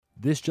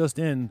This just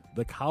in,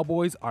 the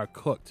Cowboys are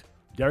cooked.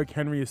 Derrick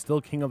Henry is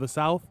still king of the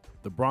South.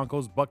 The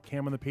Broncos buck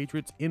Cam and the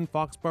Patriots in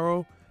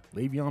Foxborough.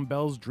 Leveon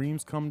Bell's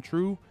dreams come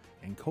true.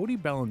 And Cody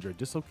Bellinger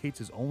dislocates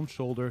his own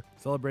shoulder,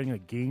 celebrating a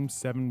Game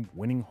 7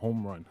 winning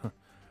home run.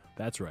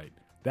 That's right.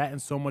 That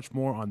and so much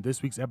more on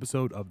this week's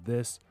episode of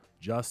This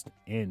Just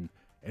In.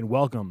 And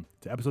welcome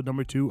to episode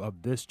number 2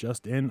 of This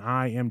Just In.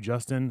 I am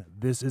Justin.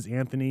 This is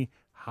Anthony.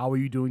 How are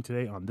you doing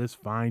today on this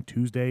fine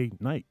Tuesday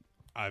night?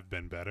 I've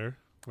been better.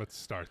 Let's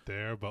start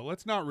there, but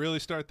let's not really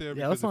start there.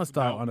 Yeah, let's not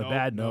start on a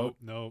bad note.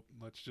 No,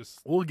 let's just...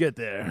 We'll get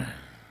there.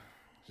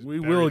 We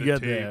will get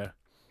there.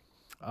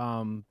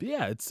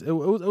 Yeah, it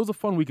was a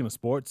fun weekend of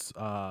sports.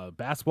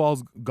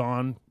 Basketball's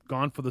gone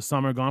for the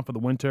summer, gone for the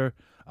winter,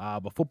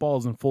 but football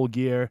is in full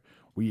gear.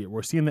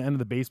 We're seeing the end of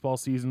the baseball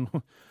season. I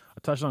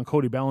touched on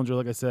Cody Bellinger,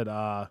 like I said,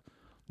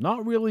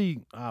 not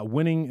really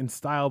winning in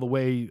style the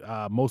way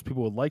most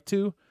people would like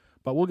to,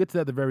 but we'll get to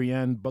that at the very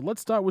end. But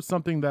let's start with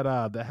something that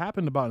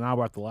happened about an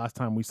hour after the last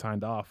time we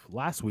signed off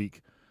last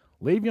week.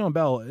 Leveon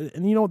Bell,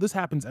 and you know, this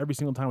happens every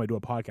single time I do a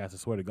podcast, I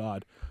swear to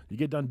God. You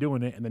get done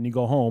doing it, and then you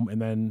go home,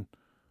 and then,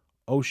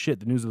 oh shit,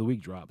 the news of the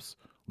week drops.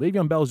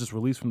 Leveon Bell is just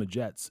released from the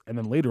Jets, and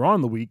then later on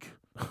in the week...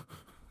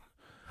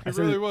 It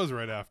really was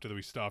right after that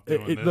we stopped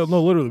doing this.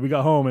 No, literally, we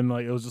got home, and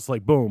it was just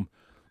like, boom.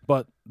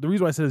 But the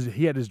reason why I said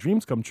he had his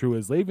dreams come true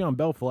is Leveon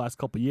Bell for the last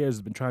couple of years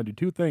has been trying to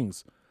do two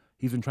things.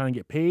 He's been trying to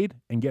get paid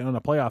and get on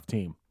a playoff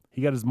team.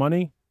 He got his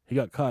money, he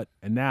got cut,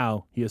 and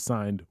now he is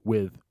signed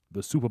with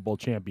the Super Bowl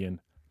champion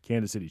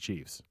Kansas City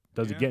Chiefs.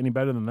 Does it get any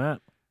better than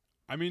that?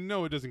 I mean,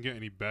 no, it doesn't get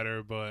any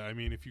better, but, I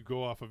mean, if you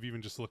go off of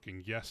even just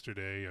looking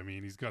yesterday, I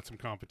mean, he's got some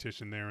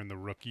competition there in the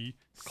rookie.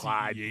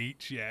 Clyde.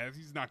 CEH, yeah,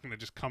 he's not going to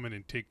just come in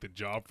and take the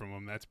job from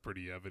him. That's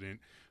pretty evident.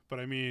 But,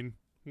 I mean,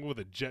 were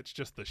the Jets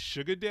just the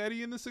sugar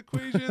daddy in this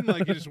equation?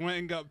 Like, he just went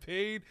and got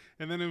paid,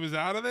 and then it was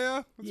out of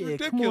there? That's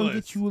ridiculous. Come on,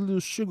 get you a little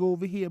sugar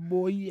over here,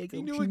 boy. Yeah,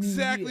 he knew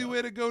exactly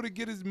where to go to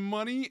get his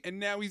money, and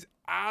now he's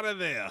out of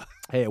there.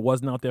 Hey, it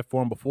wasn't out there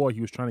for him before.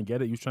 He was trying to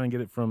get it. He was trying to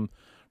get it from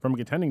a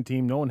contending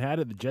team. No one had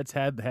it. The Jets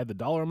had the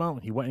dollar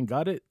amount. He went and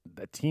got it.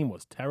 That team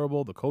was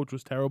terrible. The coach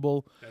was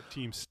terrible. That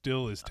team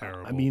still is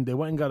terrible. I mean, they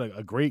went and got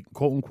a great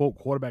quote-unquote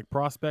quarterback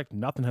prospect.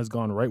 Nothing has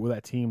gone right with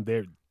that team.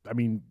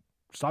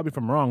 Stop me if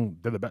I'm wrong,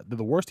 they're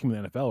the worst team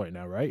in the NFL right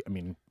now, right? I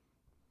mean,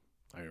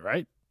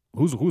 right?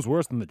 Who's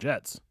worse than the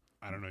Jets?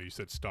 I don't know. You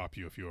said stop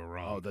you if you were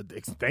wrong. Oh,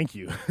 thank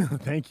you.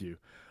 Thank you.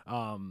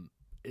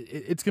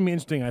 It's going to be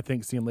interesting, I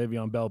think, seeing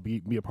Le'Veon Bell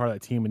be a part of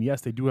that team. And,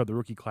 yes, they do have the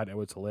rookie Clyde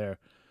Edwards-Helaire.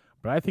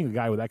 But I think a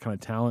guy with that kind of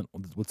talent,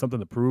 with something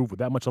to prove, with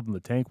that much up in the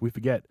tank, we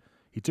forget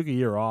he took a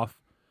year off.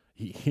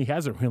 He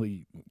hasn't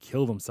really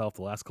killed himself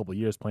the last couple of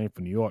years playing for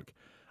New York.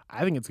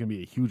 I think it's going to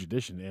be a huge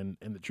addition.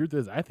 And the truth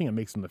is, I think it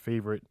makes him the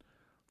favorite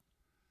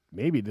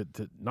maybe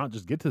to not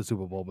just get to the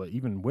Super Bowl, but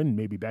even win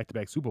maybe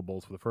back-to-back Super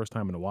Bowls for the first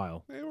time in a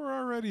while. They were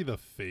already the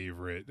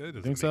favorite. That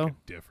doesn't make a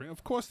difference.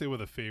 Of course they were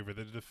the favorite.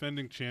 They're the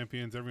defending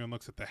champions. Everyone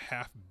looks at the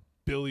 $500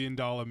 million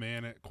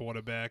man at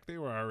quarterback. They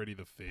were already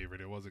the favorite.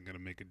 It wasn't going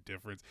to make a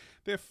difference.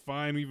 They're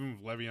fine even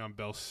if Le'Veon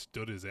Bell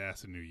stood his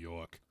ass in New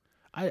York.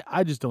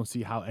 I just don't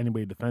see how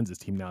anybody defends this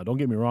team now. Don't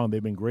get me wrong.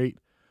 They've been great.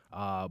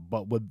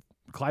 But with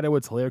Clyde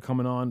Edwards-Helaire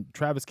coming on,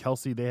 Travis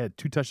Kelce, they had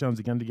 2 touchdowns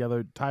again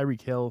together.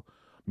 Tyreek Hill,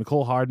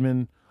 Mecole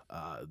Hardman,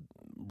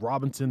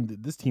 Robinson,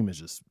 this team is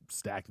just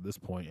stacked at this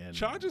point. And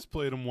Chargers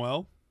played them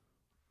well.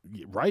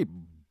 Right.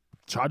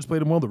 Chargers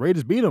played them well. The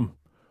Raiders beat them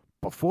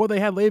before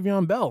they had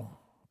Le'Veon Bell.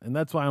 And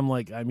that's why I'm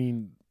like, I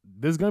mean,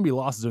 there's going to be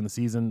losses during the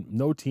season.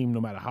 No team, no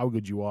matter how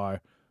good you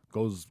are,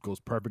 goes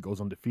perfect, goes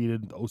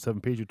undefeated. The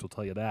 07 Patriots will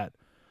tell you that.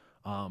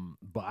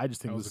 But I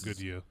just think that was a good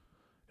year.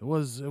 It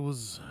was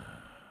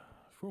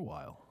for a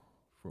while.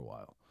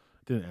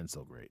 It didn't end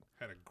so great.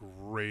 Had a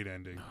great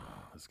ending.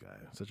 This guy,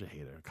 such a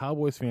hater.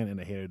 Cowboys fan and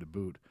a hater to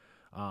boot.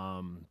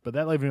 But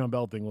that Le'Veon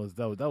Bell thing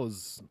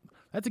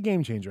that's a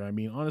game changer. I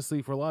mean,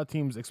 honestly, for a lot of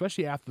teams,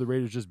 especially after the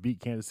Raiders just beat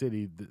Kansas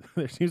City,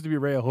 there seems to be a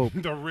ray of hope.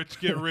 The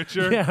rich get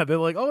richer. Yeah, they're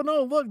like, oh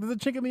no, look, there's a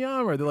chink in the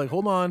armor. They're like,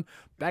 hold on,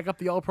 back up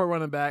the All-Pro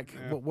running back.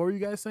 Yeah. What were you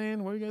guys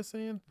saying?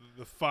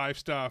 The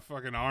 5-star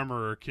fucking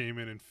armorer came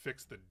in and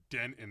fixed the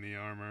dent in the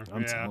armor.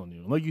 I'm telling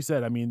you. Like you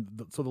said, I mean,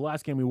 so the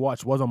last game we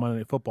watched was on Monday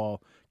Night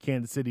Football.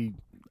 Kansas City,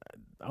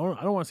 I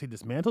don't want to say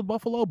dismantled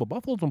Buffalo, but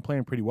Buffalo's been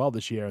playing pretty well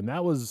this year, and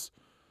that was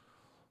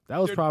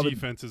Their probably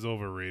defense is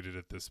overrated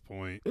at this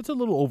point. It's a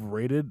little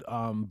overrated,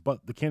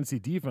 but the Kansas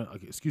City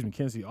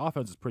Kansas City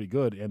offense is pretty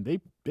good, and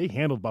they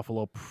handled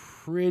Buffalo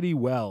pretty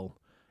well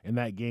in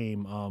that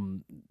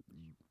game.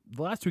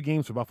 The last 2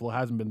 games for Buffalo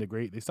hasn't been the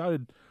great. They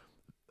started,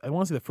 I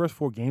want to say the first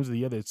 4 games of the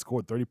year they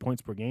scored 30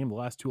 points per game. The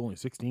last 2 only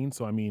 16.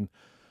 So I mean,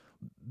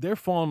 they're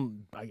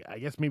falling. I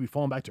guess maybe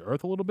falling back to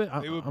earth a little bit.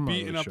 They were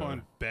beating up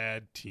on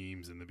bad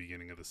teams in the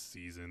beginning of the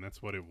season.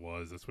 That's what it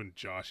was. That's when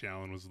Josh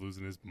Allen was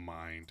losing his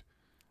mind.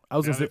 Now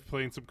they're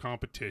playing some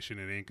competition.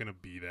 It ain't going to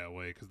be that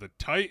way because the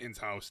Titans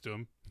housed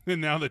them, and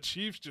now the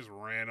Chiefs just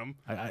ran them.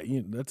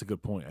 That's a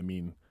good point. I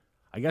mean,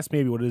 I guess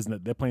maybe what it is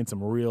that they're playing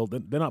some real –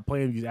 they're not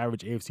playing these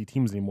average AFC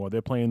teams anymore.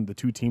 They're playing the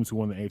 2 teams who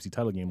won the AFC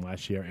title game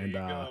last year. There you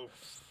go.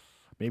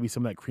 maybe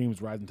some of that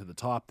cream's rising to the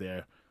top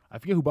there. I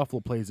forget who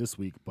Buffalo plays this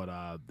week, but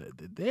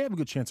they have a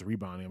good chance of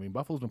rebounding. I mean,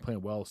 Buffalo's been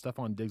playing well.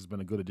 Stephon Diggs has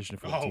been a good addition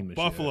for the team this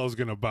year. Buffalo's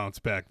going to bounce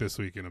back this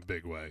week in a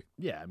big way.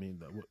 Yeah, I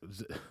mean,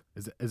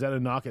 is that a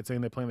knock at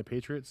saying they're playing the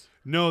Patriots?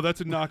 No,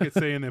 that's a knock at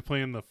saying they're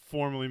playing the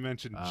formerly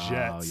mentioned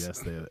Jets. Oh,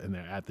 yes, and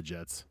they're at the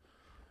Jets.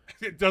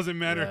 It doesn't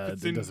matter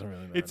if it's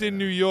it's in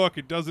New York.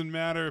 It doesn't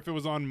matter if it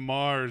was on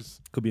Mars.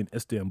 Could be in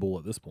Istanbul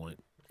at this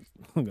point.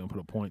 I'm going to put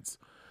up points.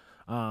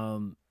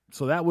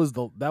 So that was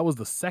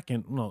the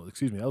second. No,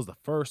 excuse me. That was the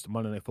first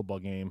Monday Night Football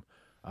game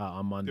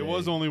on Monday. There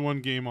was only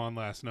one game on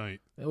last night.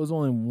 There was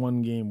only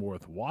one game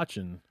worth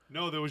watching.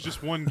 No, there was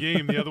just one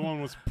game. The other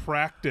one was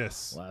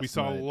practice. We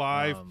saw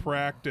live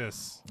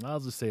practice. I'll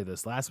just say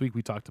this. Last week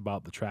we talked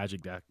about the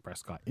tragic Dak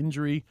Prescott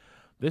injury.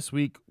 This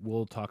week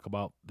we'll talk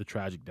about the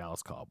tragic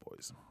Dallas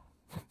Cowboys.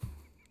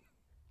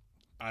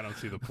 I don't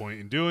see the point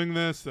in doing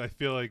this. I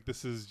feel like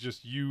this is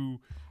just you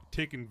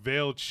taking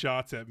veiled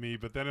shots at me,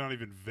 but they're not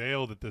even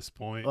veiled at this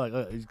point.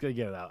 Look, he's going to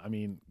get it out. I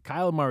mean,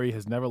 Kyler Murray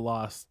has never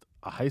lost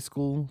a high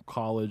school,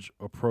 college,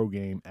 or pro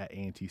game at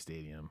A&T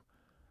Stadium,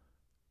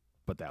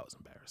 but that was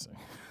embarrassing.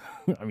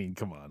 I mean,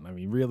 come on. I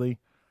mean, really?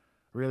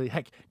 Really?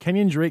 Heck,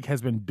 Kenyon Drake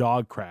has been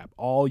dog crap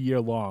all year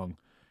long,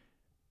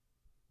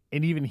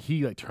 and even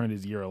he turned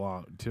his year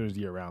around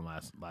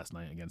last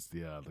night against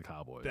the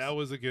Cowboys. That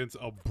was against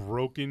a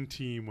broken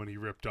team when he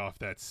ripped off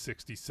that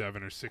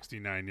 67 or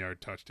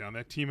 69-yard touchdown.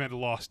 That team had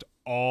lost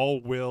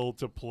all will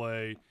to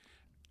play.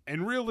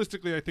 And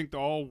realistically, I think the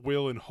all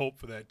will and hope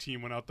for that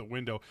team went out the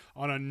window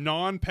on a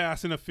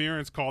non-pass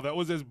interference call that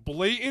was as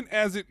blatant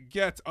as it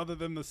gets, other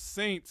than the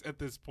Saints at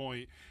this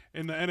point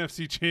in the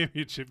NFC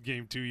Championship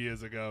game 2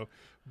 years ago.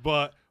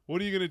 But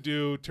what are you going to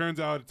do? Turns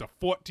out it's a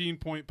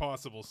 14-point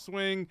possible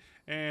swing,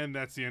 and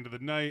that's the end of the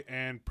night,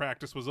 and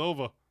practice was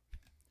over.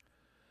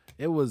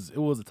 It was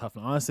a tough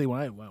one. Honestly,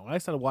 when I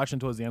started watching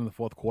towards the end of the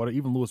fourth quarter,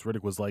 even Louis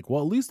Riddick was like,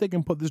 well, at least they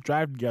can put this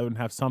drive together and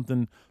have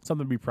something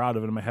to be proud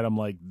of. And in my head, I'm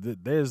like,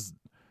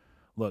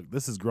 look,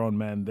 this is grown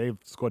men. They've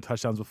scored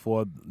touchdowns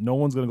before. No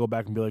one's going to go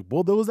back and be like,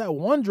 well, there was that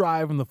one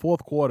drive in the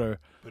fourth quarter.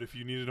 But if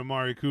you needed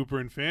Amari Cooper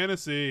in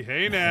fantasy,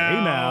 hey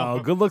now.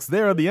 Good looks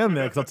there at the end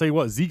there, because I'll tell you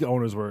what, Zeke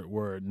owners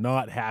were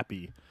not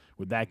happy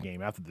with that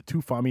game after the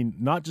two. I mean,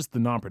 not just the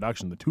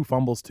non-production, the two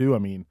fumbles too. I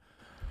mean,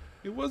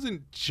 it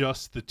wasn't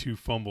just the two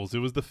fumbles. It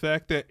was the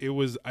fact that it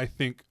was, I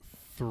think,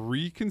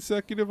 3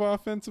 consecutive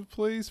offensive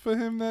plays for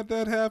him that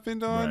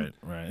happened on.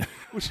 Right.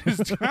 Which is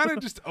kind of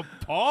just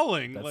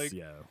appalling.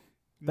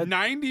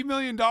 $90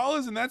 million,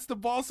 and that's the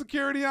ball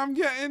security I'm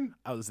getting.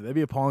 I was that'd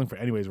be appalling for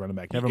anyways running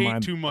back. Never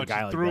mind too much. A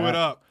guy threw it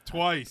up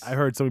twice. I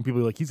heard so many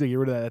people like he's gonna get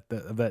rid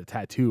of that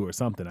tattoo or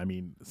something. I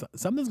mean,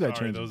 something's got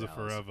to change. Those are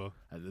forever.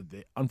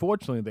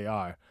 Unfortunately, they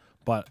are.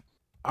 But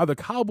are the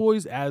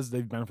Cowboys, as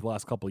they've been for the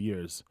last couple of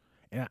years,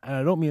 and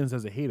I don't mean this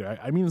as a hater.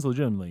 I mean this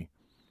legitimately.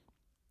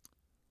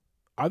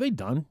 Are they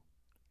done?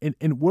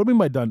 And what I mean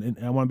by done,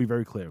 and I want to be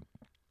very clear.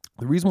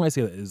 The reason why I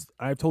say that is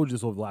I've told you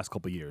this over the last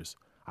couple of years.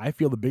 I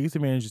feel the biggest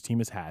advantage this team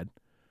has had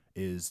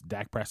is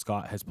Dak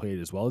Prescott has played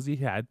as well as he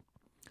had,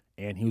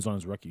 and he was on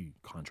his rookie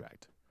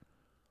contract.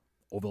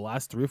 Over the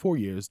last 3 or 4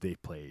 years,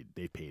 they've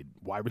paid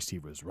wide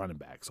receivers, running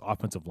backs,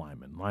 offensive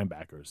linemen,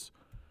 linebackers,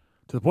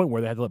 to the point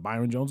where they had to let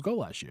Byron Jones go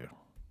last year.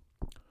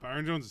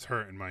 Byron Jones is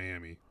hurt in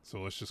Miami,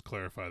 so let's just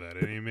clarify that.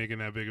 It ain't making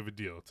that big of a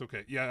deal. It's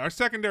okay. Yeah, our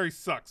secondary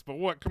sucks, but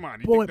what? Come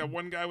on. You think that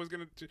one guy was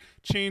going to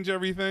change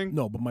everything?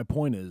 No, but my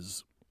point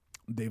is,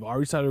 they've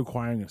already started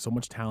acquiring so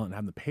much talent and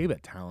having to pay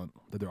that talent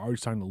that they're already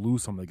starting to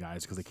lose some of the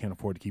guys because they can't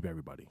afford to keep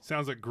everybody.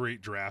 Sounds like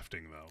great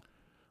drafting, though.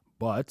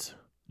 But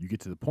you get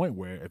to the point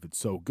where if it's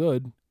so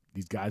good,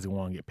 these guys will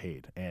want to get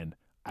paid. And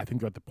I think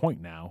they're at the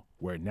point now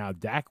where now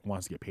Dak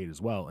wants to get paid as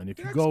well. And if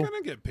Dak's you go,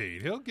 going to get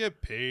paid. He'll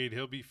get paid.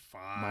 He'll be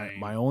fine.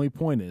 My only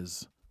point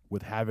is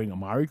with having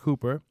Amari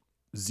Cooper,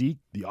 Zeke,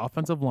 the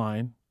offensive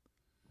line,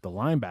 the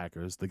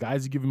linebackers, the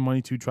guys you give him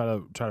money to try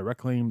to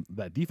reclaim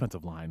that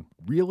defensive line,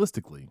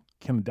 realistically,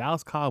 can the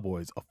Dallas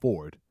Cowboys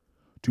afford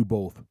to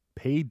both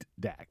pay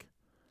Dak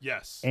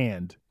yes,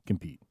 and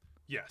compete?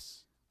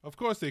 Yes. Of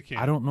course they can.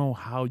 I don't know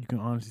how you can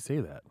honestly say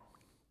that.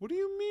 What do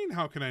you mean,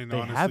 how can I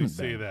honestly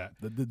say that?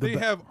 They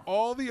have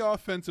all the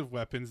offensive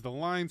weapons. The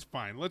line's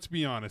fine. Let's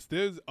be honest.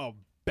 There's a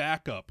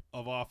backup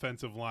of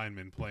offensive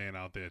linemen playing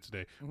out there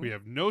today. Mm-hmm. We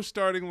have no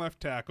starting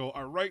left tackle.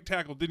 Our right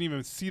tackle didn't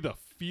even see the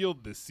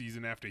field this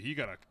season after he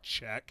got a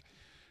check.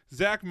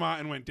 Zach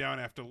Martin went down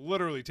after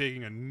literally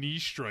taking a knee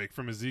strike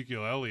from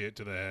Ezekiel Elliott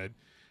to the head.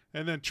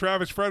 And then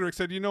Travis Frederick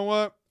said, you know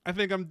what? I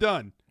think I'm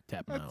done.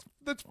 Tap him out.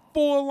 That's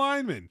 4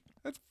 linemen.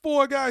 That's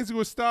 4 guys who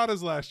were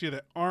starters last year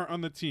that aren't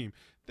on the team.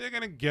 They're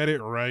going to get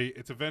it right.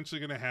 It's eventually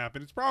going to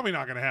happen. It's probably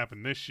not going to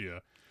happen this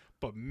year.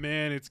 But,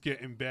 man, it's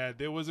getting bad.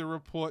 There was a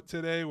report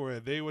today where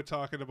they were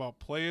talking about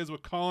players were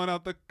calling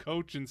out the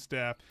coaching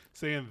staff,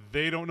 saying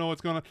they don't know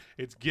what's going on.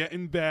 It's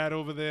getting bad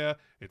over there.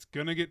 It's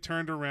going to get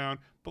turned around.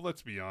 But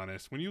let's be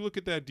honest. When you look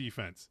at that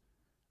defense,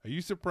 are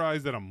you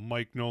surprised that a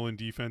Mike Nolan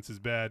defense is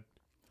bad?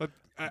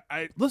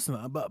 Listen,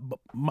 but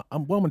what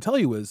I'm going to tell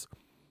you is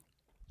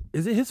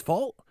it his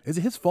fault? Is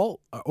it his fault?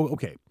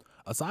 Okay.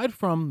 aside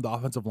from the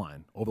offensive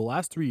line, over the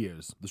last 3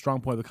 years, the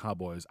strong point of the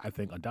Cowboys, I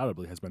think,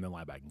 undoubtedly has been their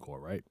linebacking core,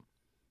 right?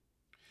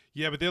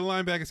 Yeah, but their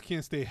linebackers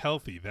can't stay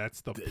healthy. That's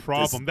the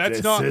problem.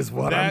 This is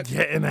what I'm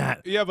getting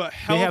at. Yeah, but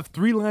they have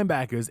 3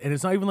 linebackers, and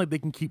it's not even like they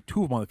can keep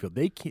 2 of them on the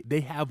field.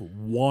 They have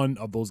one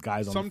of those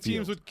guys on the field. Some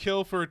teams would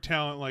kill for a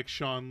talent like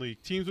Sean Lee.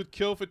 Teams would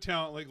kill for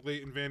talent like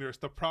Leighton Vander Esch.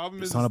 The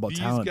problem is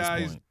these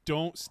guys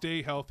don't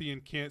stay healthy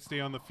and can't stay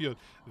on the field.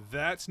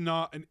 That's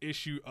not an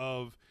issue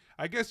of –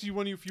 I guess if you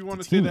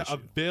want to say that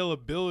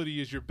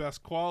availability is your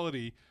best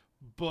quality,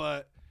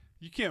 but –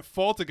 you can't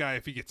fault a guy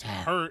if he gets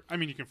hurt. I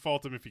mean, you can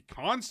fault him if he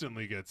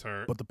constantly gets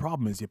hurt. But the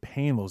problem is you're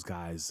paying those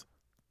guys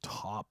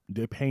top.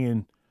 They're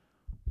paying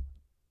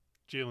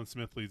Jalen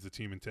Smith leads the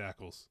team in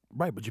tackles.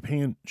 Right, but you're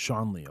paying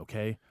Sean Lee,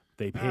 okay?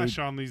 They pay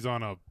Sean Lee's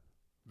on a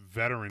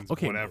veterans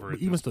whatever.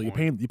 Even still, you're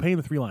paying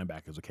the 3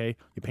 linebackers, okay?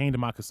 You're paying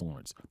DeMarcus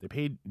Lawrence. They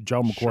paid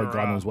Joe McCoy,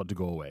 God knows what to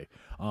go away.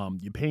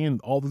 You're paying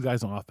all these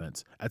guys on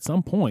offense. At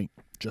some point,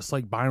 just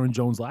like Byron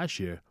Jones last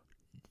year,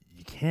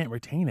 you can't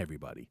retain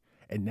everybody.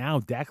 And now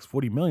Dak's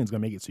 $40 million is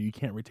going to make it so you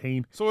can't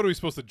retain. So what are we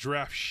supposed to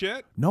draft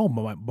shit? No,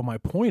 but my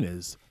point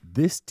is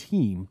this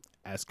team,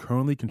 as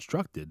currently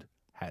constructed,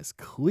 has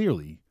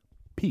clearly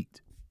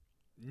peaked.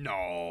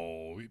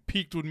 No,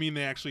 peaked would mean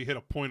they actually hit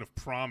a point of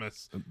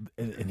promise.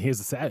 And here's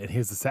the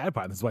sad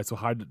part. This is why it's so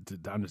hard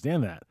to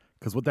understand that,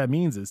 because what that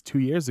means is 2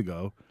 years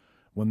ago,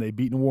 when they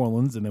beat New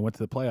Orleans and they went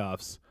to the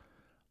playoffs,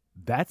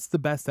 that's the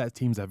best that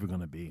team's ever going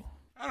to be.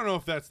 I don't know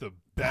if that's the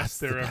best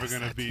they're ever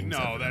going to be.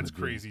 No, that's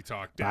crazy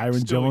talk.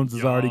 Byron Jones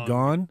is already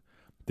gone.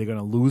 They're going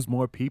to lose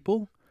more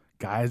people.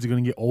 Guys are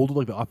going to get older,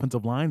 like the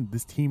offensive line.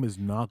 This team is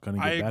not going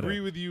to get better. I agree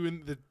with you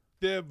in that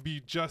they'll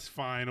be just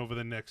fine over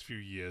the next few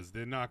years.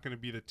 They're not going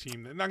to be the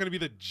team. They're not going to be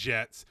the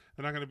Jets.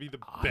 They're not going to be the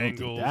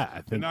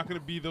Bengals. They're not going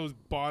to be those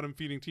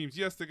bottom-feeding teams.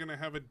 Yes, they're going to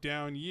have a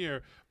down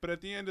year, but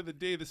at the end of the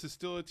day, this is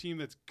still a team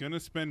that's going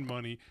to spend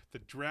money. The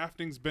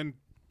drafting's been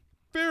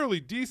fairly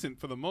decent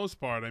for the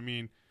most part. I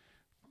mean,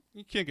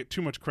 you can't get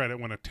too much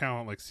credit when a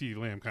talent like CeeDee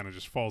Lamb kind of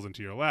just falls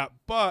into your lap,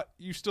 but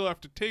you still have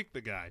to take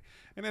the guy.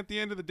 And at the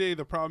end of the day,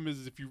 the problem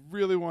is if you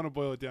really want to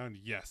boil it down,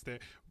 yes,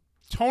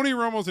 Tony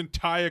Romo's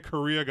entire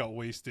career got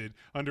wasted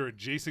under a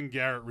Jason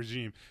Garrett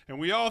regime. And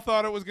we all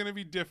thought it was going to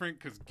be different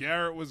because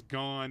Garrett was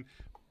gone.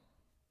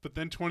 But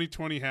then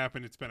 2020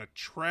 happened. It's been a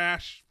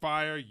trash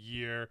fire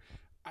year.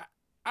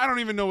 I don't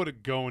even know where to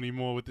go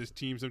anymore with this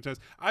team sometimes.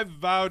 I've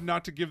vowed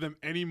not to give them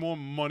any more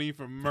money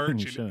for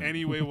merch in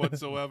any way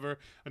whatsoever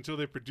until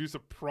they produce a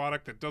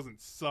product that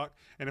doesn't suck.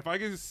 And if I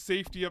get his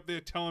safety up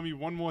there telling me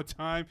one more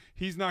time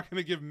he's not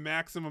going to give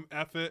maximum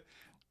effort,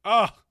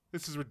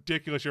 this is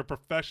ridiculous. You're a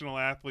professional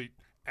athlete.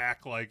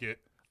 Act like it.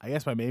 I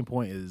guess my main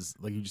point is,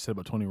 like you just said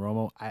about Tony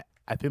Romo, I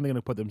think they're going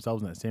to put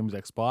themselves in that same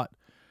exact spot.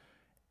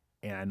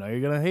 And I know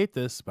you're going to hate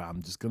this, but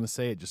I'm just going to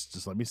say it.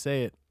 Just let me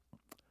say it.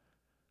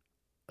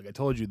 Like I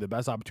told you, the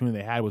best opportunity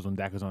they had was when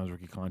Dak was on his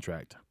rookie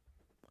contract.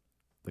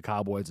 The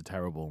Cowboys are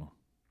terrible.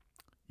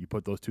 You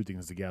put those 2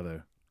 things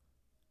together,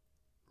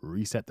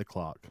 reset the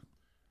clock,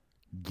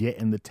 get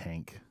in the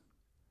tank,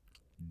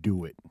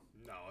 do it.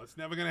 No, it's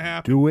never going to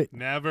happen. Do it.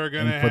 Never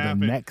going to happen.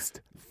 For the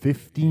next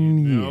 15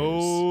 years,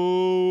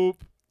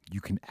 nope,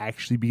 you can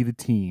actually be the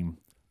team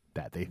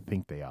that they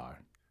think they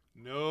are.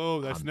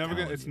 No, that's never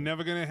going. It's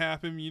never going to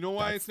happen. You know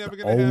why it's never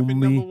going to happen?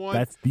 Number one,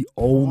 that's the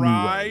only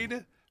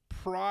way.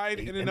 Pride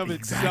in and of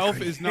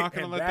itself is not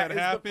going to let that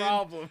happen.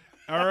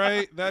 All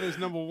right, that is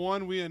number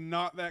one. We are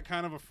not that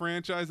kind of a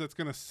franchise that's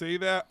going to say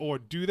that or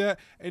do that.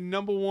 And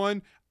number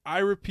one, I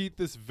repeat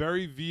this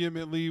very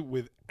vehemently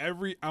with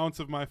every ounce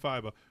of my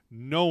fiber.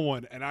 No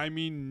one, and I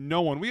mean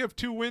no one. We have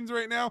 2 wins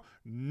right now.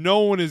 No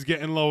one is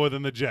getting lower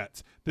than the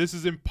Jets. This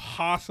is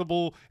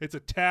impossible. It's a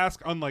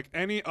task unlike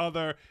any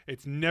other.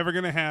 It's never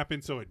going to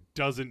happen, so it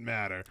doesn't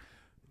matter.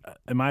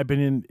 In my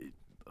opinion,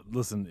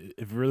 listen,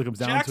 if it really comes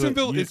down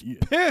Jacksonville to it, is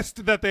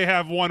pissed that they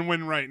have 1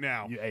 win right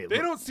now. They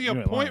don't see a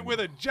point where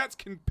the Jets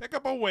can pick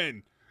up a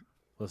win.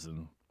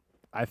 Listen,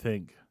 I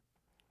think,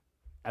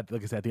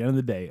 like I said, at the end of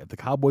the day, if the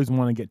Cowboys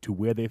want to get to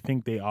where they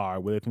think they are,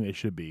 where they think they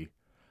should be,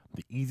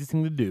 the easiest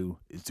thing to do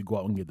is to go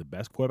out and get the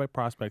best quarterback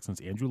prospect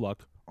since Andrew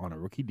Luck on a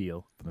rookie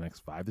deal for the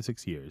next 5 to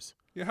 6 years.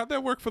 Yeah, how'd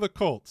that work for the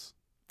Colts?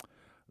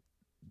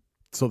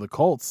 So the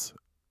Colts,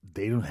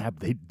 they did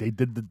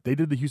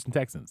the Houston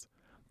Texans.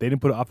 They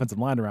didn't put an offensive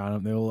line around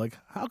him. They were like,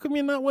 how come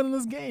you're not winning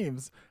these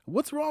games?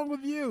 What's wrong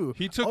with you?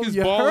 He took his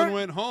ball and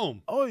went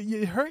home. Oh,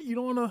 you hurt? You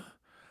don't want to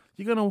 –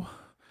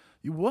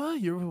 you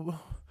what? You're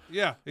 –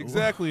 Yeah,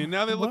 exactly. And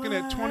now they're looking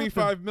at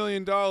 $25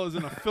 million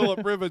in a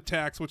Phillip Rivers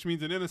tax, which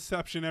means an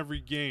interception every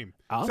game.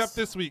 Except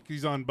this week,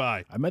 he's on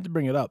bye. I meant to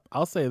bring it up.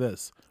 I'll say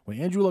this. When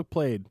Andrew Luck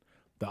played,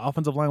 the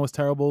offensive line was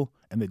terrible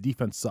and the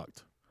defense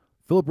sucked.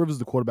 Phillip Rivers is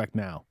the quarterback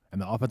now,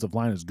 and the offensive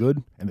line is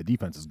good and the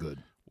defense is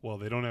good. Well,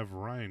 they don't have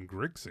Ryan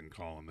Grigson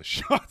calling the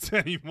shots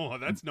anymore.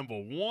 That's number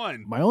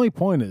one. My only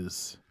point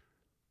is,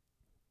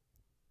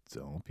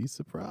 don't be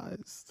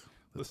surprised.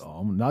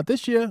 Not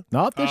this year.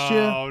 Not this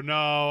year. Oh,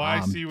 no. I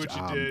see what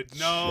you did.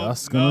 No.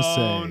 Just going to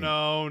say.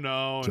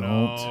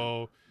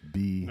 No.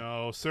 be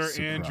No, Sir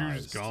surprised.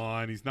 Andrew's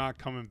gone. He's not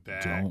coming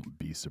back. Don't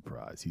be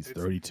surprised. He's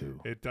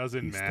 32. It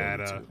doesn't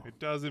matter. 32. It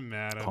doesn't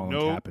matter. Colin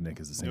Kaepernick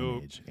is the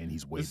same age, and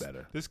he's way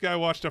better. This guy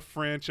watched a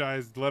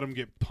franchise let him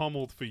get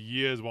pummeled for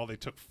years while they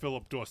took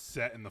Philip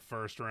Dorsett in the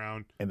first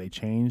round. And they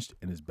changed,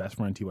 and his best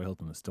friend T.Y.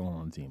 Hilton is still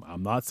on the team.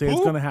 I'm not saying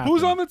it's going to happen.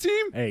 Who's on the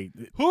team? Hey,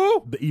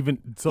 who?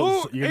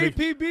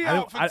 APB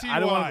out for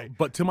T.Y.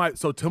 But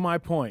to my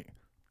point,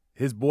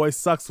 his boy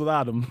sucks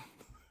without him.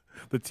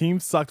 The team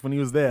sucked when he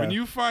was there. When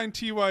you find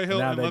T.Y.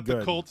 Hilton, let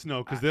the Colts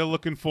know because they're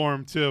looking for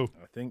him too.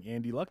 I think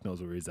Andy Luck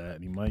knows where he's at,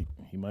 and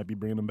he might be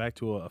bringing him back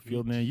to a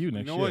field near you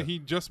next year. You know what? He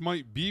just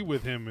might be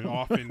with him and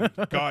off in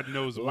God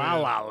knows where. La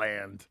La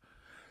Land.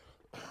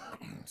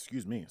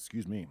 Excuse me.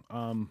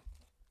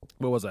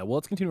 Where was I? Well,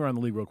 let's continue around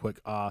the league real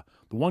quick. The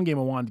one game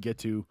I wanted to get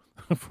to,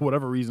 for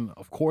whatever reason,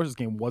 of course, this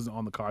game wasn't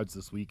on the cards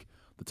this week.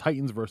 The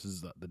Titans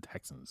versus the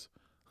Texans.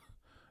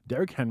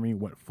 Derrick Henry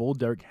went full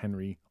Derrick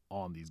Henry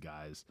on these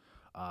guys.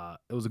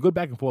 It was a good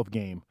back and forth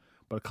game,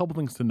 but a couple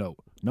things to note.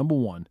 Number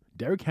one,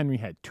 Derrick Henry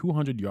had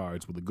 200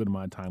 yards with a good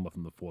amount of time left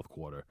in the fourth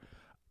quarter.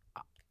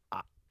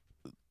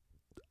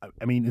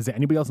 I mean, is there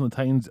anybody else on the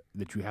Titans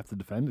that you have to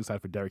defend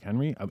aside for Derrick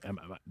Henry?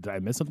 Did I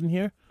miss something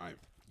here?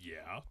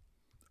 Yeah.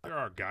 There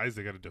are guys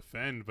they got to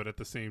defend, but at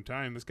the same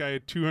time, this guy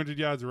had 200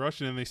 yards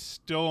rushing, and they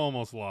still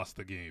almost lost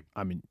the game.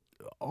 I mean,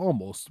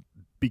 almost,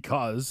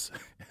 because,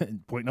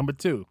 point number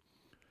two,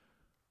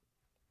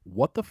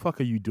 what the fuck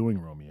are you doing,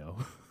 Romeo?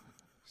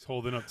 He's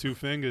holding up two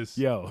fingers.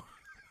 Yo,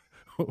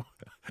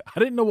 I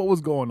didn't know what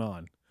was going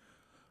on.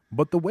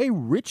 But the way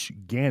Rich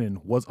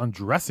Gannon was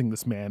undressing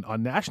this man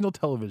on national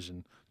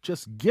television,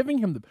 just giving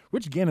him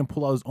Rich Gannon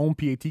pulled out his own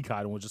PAT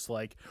card and was just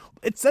like,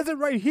 it says it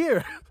right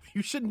here.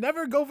 You should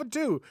never go for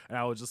two. And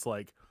I was just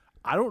like,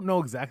 I don't know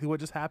exactly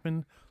what just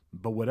happened,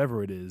 but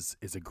whatever it is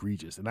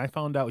egregious. And I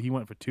found out he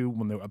went for two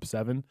when they were up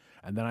 7.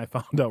 And then I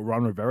found out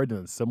Ron Rivera did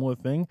a similar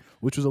thing,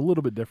 which was a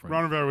little bit different.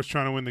 Ron Rivera was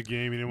trying to win the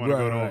game. He didn't want to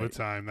go to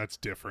overtime. That's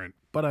different.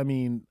 But I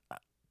mean,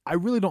 I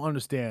really don't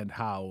understand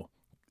how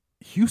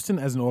Houston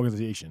as an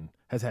organization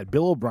has had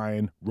Bill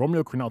O'Brien,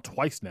 Romeo Crennel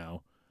twice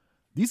now.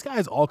 These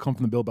guys all come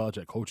from the Bill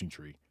Belichick coaching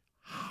tree.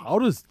 How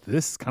does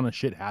this kind of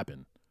shit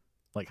happen?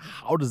 Like,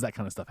 how does that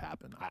kind of stuff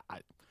happen?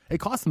 It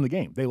cost them the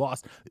game. They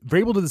lost.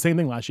 Vrabel did the same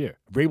thing last year.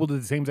 Vrabel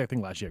did the same exact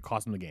thing last year. It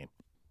cost them the game.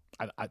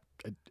 I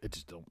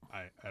just don't.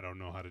 I don't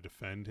know how to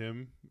defend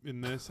him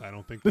in this. I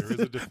don't think there is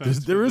a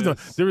defense.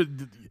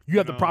 You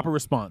have the proper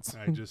response.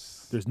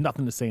 There's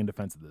nothing to say in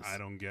defense of this. I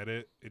don't get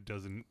it. It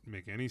doesn't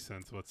make any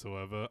sense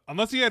whatsoever.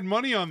 Unless he had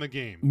money on the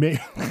game.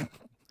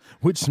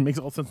 Which makes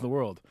all sense in the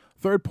world.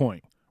 Third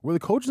point. Were the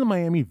coaches in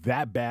Miami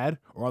that bad,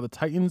 or are the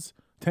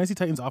Tennessee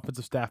Titans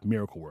offensive staff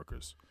miracle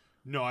workers?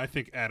 No, I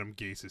think Adam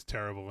Gase is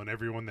terrible, and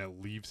everyone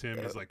that leaves him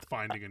is like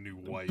finding a new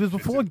wife. It's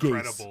incredible.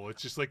 Gase.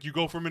 It's just like you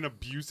go from an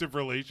abusive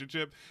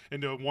relationship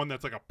into one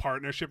that's like a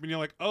partnership, and you're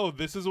like, oh,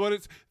 this is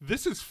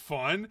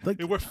fun.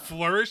 And we're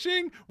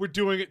flourishing. We're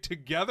doing it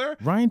together.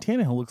 Ryan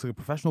Tannehill looks like a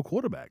professional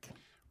quarterback.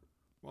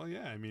 Well,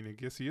 yeah, I mean, I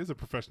guess he is a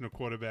professional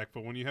quarterback,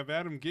 but when you have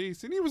Adam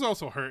Gase, and he was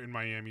also hurt in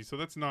Miami, so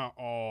that's not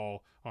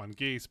all on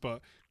Gase,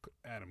 but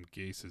Adam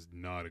Gase is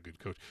not a good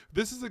coach.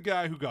 This is a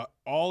guy who got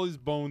all his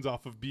bones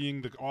off of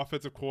being the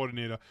offensive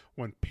coordinator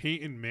when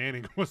Peyton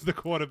Manning was the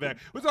quarterback.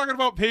 We're talking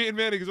about Peyton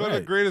Manning. He's one of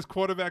the greatest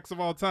quarterbacks of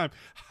all time.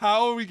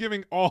 How are we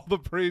giving all the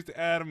praise to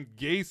Adam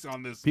Gase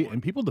on this one?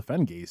 And people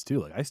defend Gase,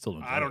 too. Like, I still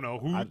don't. I don't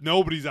know.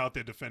 Nobody's out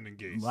there defending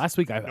Gase. Last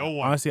week, no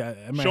one. Honestly,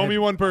 show me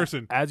one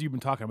person. As you've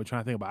been talking, I've been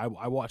trying to think about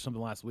I watched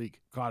something last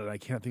week. God, and I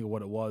can't think of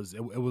what it was.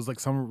 It was like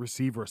some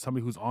receiver,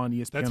 somebody who's on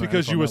ESPN. That's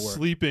because you were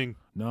sleeping.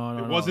 No.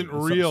 It wasn't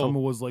real.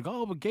 Someone was like,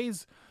 oh, but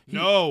Gase.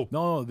 No.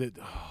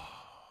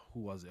 Who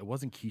was it? It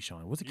wasn't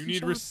Keyshawn. Was it Keyshawn? You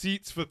need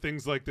receipts for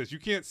things like this. You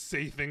can't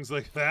say things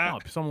like that. No,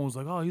 someone was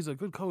like, oh, he's a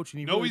good coach. And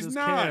he no, really he's does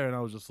not. Care. And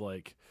I was just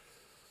like,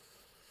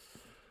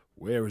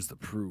 where is the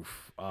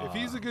proof? If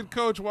he's a good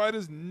coach, why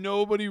does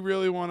nobody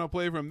really want to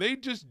play for him? They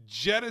just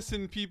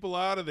jettison people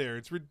out of there.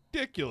 It's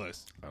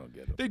ridiculous. I don't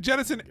get it. They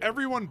jettison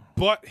everyone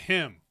but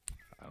him.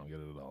 I don't get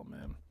it at all,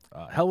 man.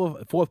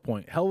 Fourth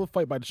point. Hell of a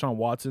fight by Deshaun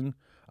Watson.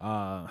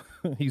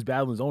 He's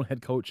battling his own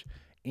head coach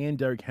and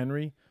Derrick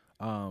Henry.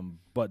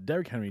 But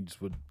Derrick Henry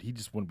just wouldn't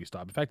be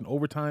stopped. In fact, in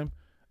overtime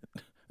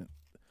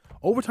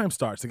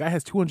starts. The guy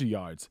has 200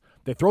 yards.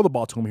 They throw the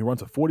ball to him. He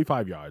runs for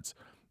 45 yards.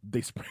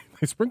 They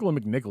sprinkle in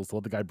McNichols to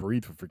let the guy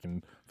breathe for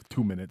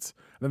 2 minutes.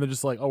 And then they're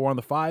just like, oh, we're on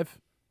the 5.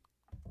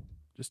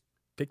 Just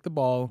take the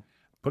ball.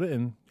 Put it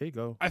in. Here you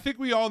go. I think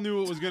we all knew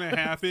what was going to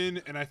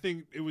happen, and I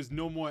think it was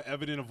no more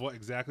evident of what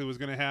exactly was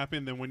going to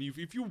happen than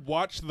if you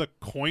watch the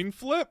coin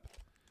flip,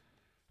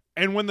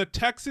 and when the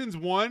Texans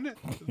won,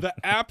 the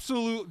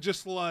absolute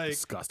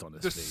disgust on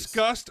his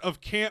disgust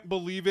of can't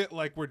believe it,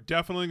 like we're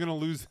definitely going to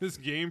lose this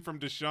game from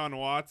Deshaun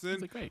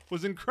Watson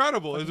was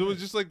incredible. It was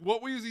just like,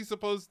 what was he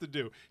supposed to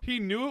do? He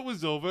knew it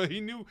was over.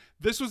 He knew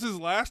this was his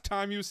last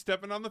time he was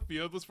stepping on the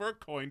field was for a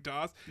coin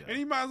toss, and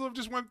he might as well have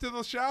just went to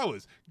the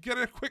showers, get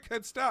a quick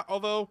head start.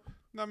 Although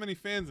not many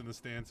fans in the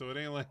stand, so it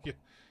ain't like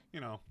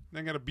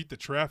they got to beat the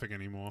traffic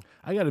anymore.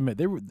 I got to admit,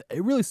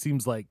 it really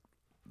seems like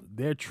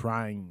they're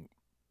trying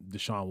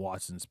Deshaun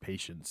Watson's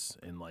patience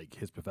and like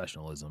his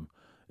professionalism.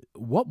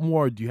 What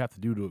more do you have to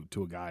do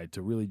to a guy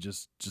to really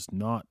just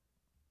not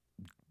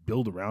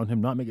build around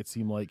him, not make it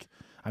seem like,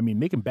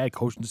 making bad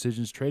coaching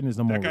decisions, trading his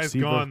number one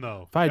receiver.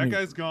 That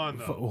guy's gone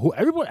though.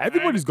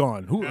 Everybody's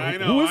gone. Who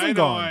isn't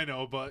gone? I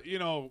know, but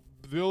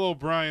Bill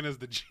O'Brien as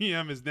the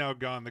GM is now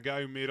gone. The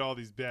guy who made all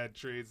these bad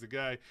trades, the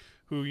guy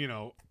who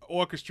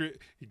orchestrated.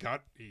 He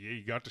got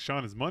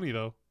Deshaun his money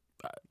though.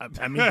 He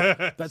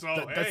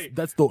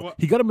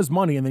got him his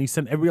money and then he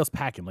sent everybody else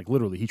packing. Like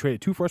literally, he traded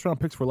 2 first-round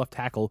picks for a left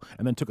tackle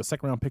and then took a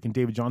second-round pick in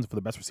David Johnson for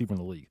the best receiver in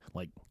the league.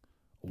 Like,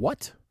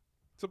 what?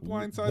 It's a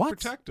blindside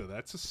protector.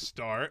 That's a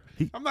start.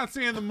 I'm not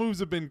saying the moves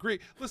have been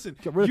great. Listen,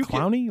 get rid of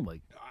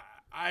Clowney.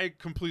 I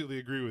completely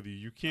agree with you.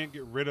 You can't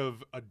get rid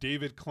of a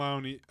David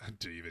Clowney. I'm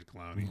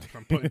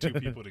putting 2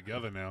 people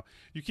together now.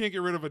 You can't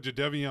get rid of a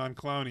Jadeveon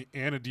Clowney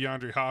and a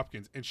DeAndre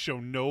Hopkins and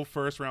show no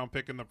first-round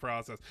pick in the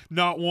process.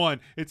 Not one.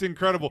 It's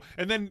incredible.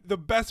 And then the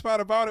best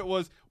part about it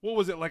was, what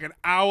was it, like an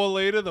hour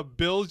later, the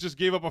Bills just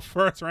gave up a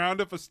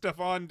first-rounder for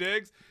Stephon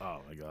Diggs?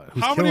 Oh, my God.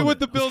 How many would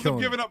the Bills have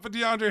given up for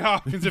DeAndre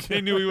Hopkins if they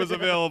knew he was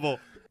available?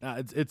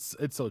 It's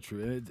so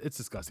true. It's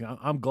disgusting.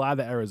 I'm glad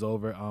the era's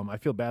over. I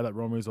feel bad that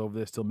Romeo's over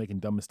there still making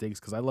dumb mistakes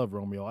because I love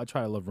Romeo. I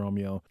try to love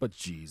Romeo, but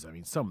geez,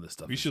 some of this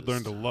stuff. We should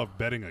learn to love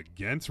betting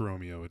against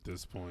Romeo at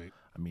this point.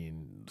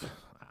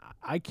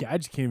 I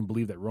just can't even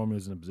believe that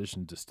Romeo's in a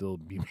position to still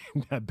be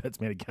have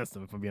bets made against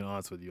him. If I'm being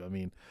honest with you,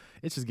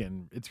 it's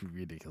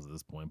ridiculous at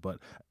this point. But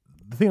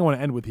the thing I want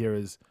to end with here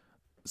is,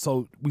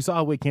 so we saw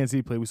the way Kansas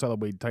City played. We saw the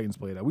way Titans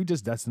played. Are we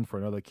just destined for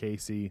another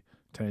Tennessee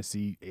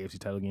AFC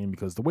title game?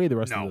 Because the way the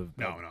rest of the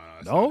no,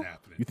 that's not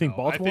happening. You think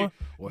Baltimore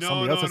or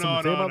somebody else has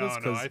something to say about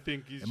this? No. I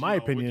think in my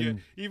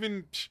opinion,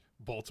 even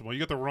Baltimore, you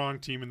got the wrong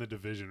team in the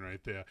division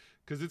right there.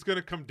 Because it's going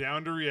to come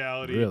down to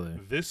reality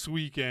this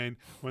weekend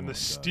when the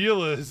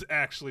Steelers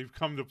actually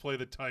come to play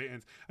the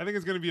Titans. I think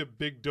it's going to be a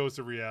big dose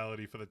of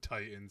reality for the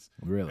Titans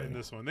in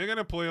this one. They're going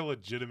to play a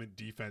legitimate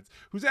defense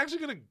who's actually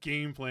going to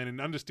game plan and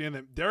understand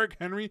that Derrick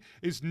Henry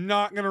is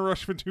not going to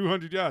rush for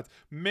 200 yards.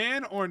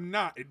 Man or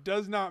not, it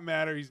does not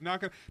matter. He's not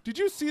going to. Did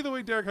you see the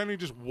way Derrick Henry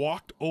just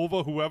walked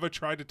over whoever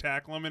tried to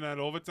tackle him in that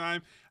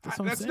overtime?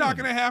 That's not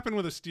going to happen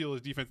with a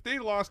Steelers defense. They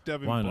lost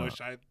Devin Bush.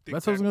 I think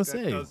that's what I was going to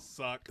say. Does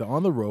suck. They're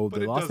on the road.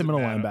 They lost him in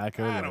a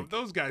linebacker.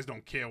 Those guys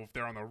don't care if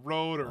they're on the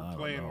road or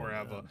playing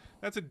wherever. Man.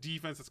 That's a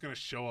defense that's going to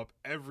show up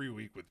every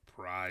week with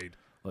pride.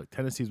 Look,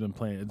 Tennessee's been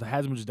playing. It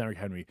hasn't been just Derrick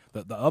Henry.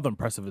 The other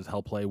impressive as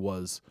hell play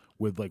was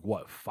with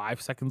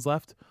 5 seconds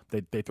left.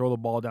 They throw the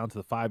ball down to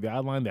the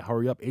 5-yard line. They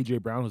hurry up. A.J.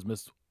 Brown, who's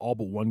missed all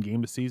but one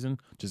game this season,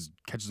 just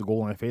catches the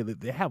goal line fade.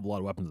 They have a lot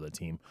of weapons on the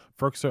team.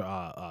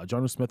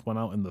 Jonnu Smith went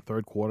out in the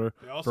third quarter.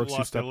 They also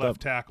lost their left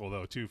tackle,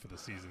 though, too, for the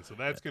season. So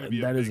that's going to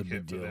be a big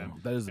hit for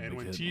them. That is a big hit.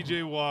 And when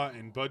T.J. Watt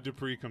and Bud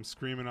Dupree come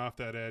screaming off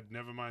that edge,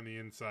 never mind the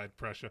inside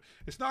pressure,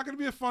 it's not going to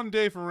be a fun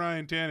day for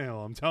Ryan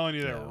Tannehill. I'm telling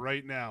you that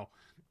right now.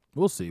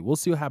 We'll see. We'll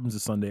see what happens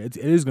this Sunday. It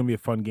is going to be a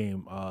fun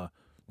game.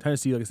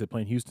 Tennessee, like I said,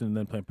 playing Houston and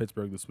then playing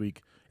Pittsburgh this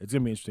week. It's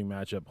going to be an interesting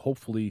matchup.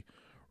 Hopefully,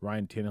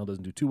 Ryan Tannehill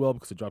doesn't do too well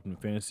because they dropped him in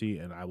fantasy,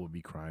 and I will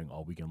be crying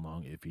all weekend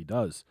long if he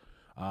does.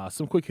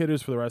 Some quick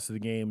hitters for the rest of the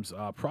games.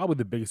 Probably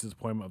the biggest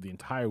disappointment of the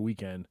entire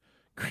weekend.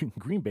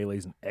 Green Bay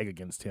lays an egg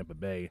against Tampa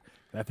Bay,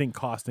 and I think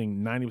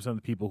costing 90% of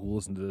the people who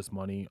listen to this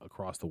money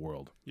across the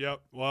world.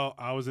 Yep. Well,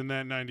 I was in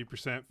that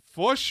 90%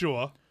 for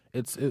sure.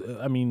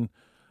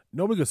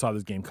 Nobody could saw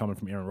this game coming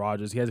from Aaron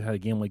Rodgers. He hasn't had a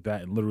game like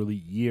that in literally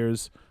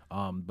years.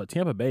 But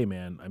Tampa Bay,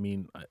 man,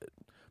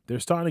 they're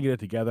starting to get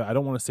it together. I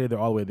don't want to say they're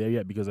all the way there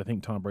yet because I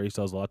think Tom Brady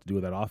still has a lot to do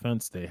with that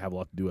offense. They have a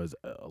lot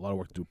of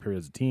work to do, period,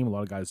 as a team. A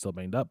lot of guys still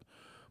banged up.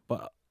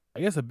 But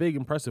I guess a big,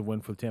 impressive win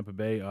for Tampa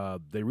Bay.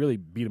 They really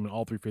beat them in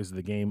all 3 phases of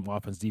the game: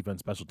 offense, defense,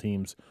 special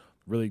teams.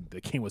 Really, the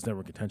game was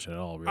never in contention at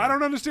all. Really. I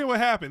don't understand what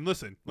happened.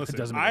 Listen.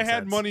 I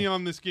had money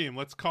on this game.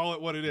 Let's call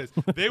it what it is.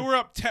 They were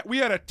up. We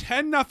had a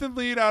 10-0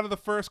 lead out of the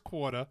first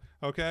quarter.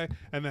 Okay,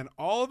 and then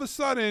all of a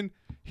sudden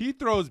he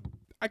throws.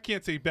 I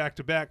can't say back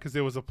to back because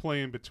there was a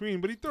play in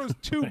between, but he throws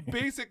 2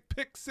 basic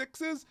pick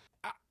sixes.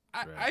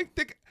 I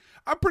think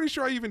I'm pretty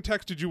sure I even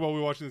texted you while we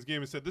were watching this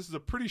game and said this is a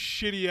pretty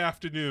shitty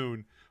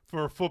afternoon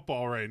for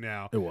football right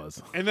now. It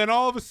was. And then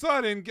all of a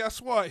sudden,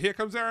 guess what? Here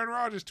comes Aaron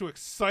Rodgers to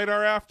excite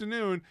our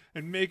afternoon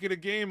and make it a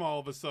game all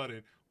of a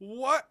sudden.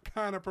 What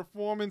kind of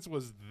performance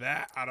was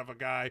that out of a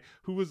guy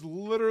who was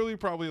literally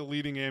probably a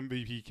leading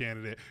MVP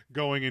candidate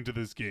going into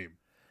this game?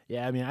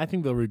 Yeah, I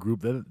think they'll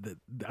regroup.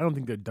 I don't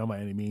think they're dumb by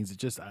any means. It's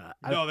just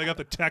no, they got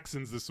the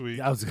Texans this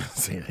week. I was going to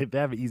say they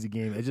have an easy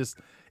game. It's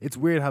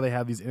weird how they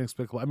have these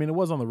inexplicable. It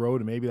was on the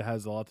road, and maybe that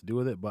has a lot to do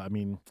with it. But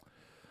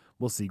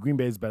we'll see. Green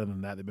Bay is better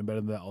than that. They've been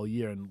better than that all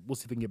year, and we'll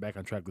see if they can get back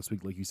on track this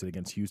week, like you said,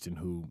 against Houston,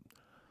 who,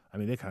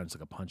 they're kind of just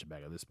like a punch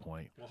bag at this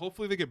point. Well,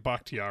 hopefully they get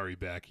Bakhtiari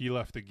back. He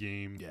left the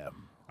game. Yeah.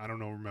 I don't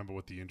remember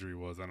what the injury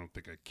was. I don't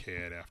think I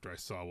cared after I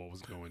saw what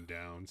was going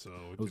down. So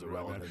it was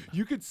irrelevant.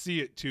 You could see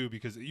it too,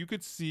 because you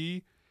could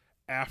see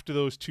after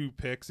those 2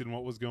 picks and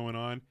what was going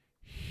on,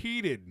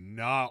 he did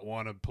not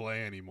want to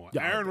play anymore.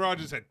 Yeah, Aaron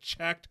Rodgers had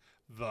checked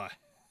the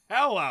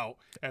hell out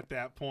at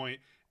that point.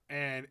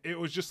 And it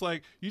was just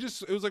like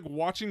it was like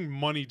watching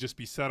money just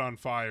be set on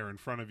fire in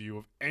front of you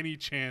of any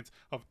chance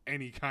of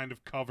any kind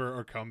of cover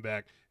or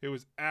comeback. It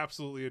was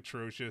absolutely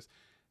atrocious.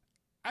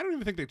 I don't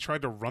even think they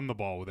tried to run the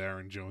ball with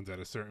Aaron Jones at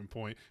a certain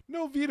point.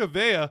 No Vita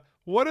Vea.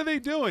 What are they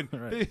doing?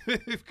 Right.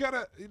 They've got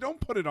to.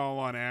 Don't put it all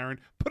on Aaron.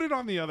 Put it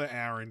on the other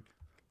Aaron.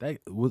 That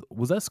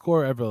was that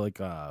score ever like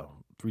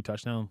 3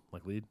 touchdown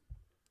like lead?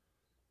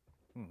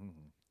 Mm-hmm.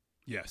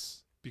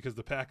 Yes. Because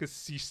the Packers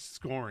ceased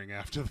scoring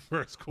after the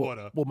first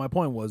quarter. Well, my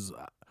point was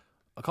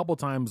a couple of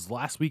times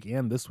last week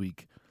and this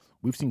week,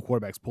 we've seen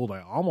quarterbacks pulled.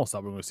 I almost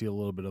thought we were going to see a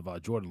little bit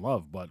of Jordan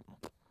Love, but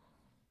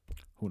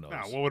who knows?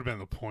 Nah, what would have been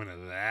the point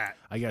of that?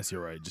 I guess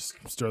you're right. Just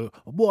stir.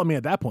 Well, I mean,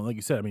 at that point, like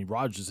you said,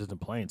 Rodgers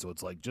isn't playing, so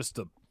it's like just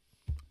to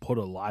put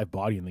a live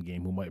body in the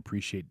game who might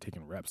appreciate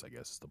taking reps, I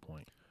guess is the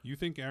point. You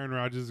think Aaron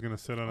Rodgers is going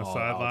to sit on a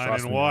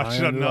sideline and watch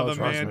another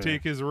man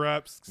take his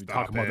reps? We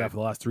talked about that for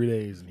the last 3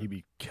 days, and he'd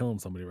be killing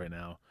somebody right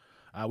now.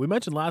 We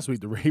mentioned last week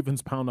the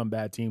Ravens pound on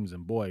bad teams,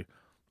 and boy,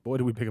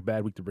 did we pick a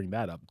bad week to bring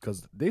that up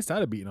because they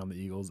started beating on the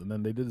Eagles, and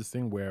then they did this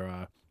thing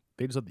where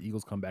they just let the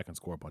Eagles come back and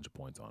score a bunch of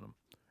points on them.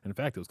 And in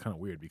fact, it was kind of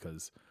weird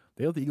because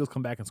they let the Eagles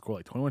come back and score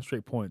like 21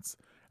 straight points,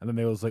 and then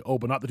they was like, oh,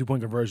 but not the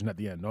 2-point conversion at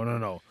the end.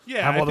 No.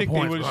 Yeah, have all I think the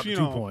points, they was, the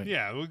 2-point.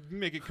 Yeah, we'll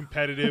make it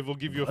competitive. We'll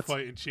give you a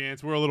fighting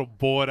chance. We're a little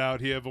bored out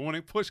here, but when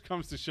it push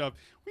comes to shove,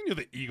 we knew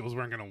the Eagles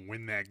weren't going to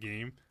win that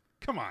game.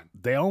 Come on.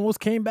 They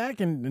almost came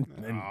back, and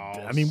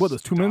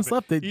there's 2 minutes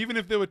left? Even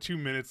if there were 2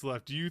 minutes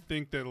left, do you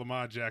think that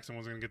Lamar Jackson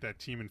was going to get that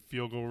team in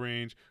field goal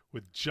range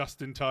with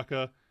Justin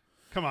Tucker?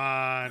 Come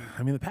on.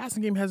 The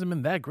passing game hasn't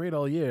been that great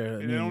all year.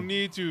 They don't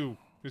need to.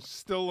 It's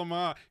still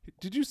Lamar.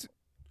 Did you see?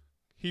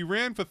 He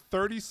ran for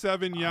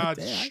 37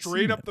 yards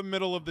straight up the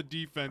middle of the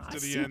defense to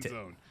the end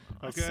zone.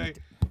 Okay?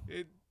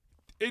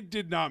 It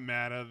did not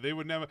matter. They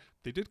would never.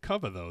 They did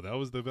cover, though. That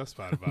was the best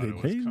part about it.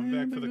 Was come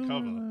back for the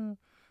cover.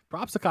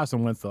 Props to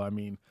Carson Wentz, though.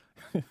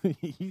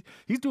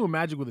 He's doing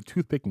magic with a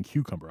toothpick and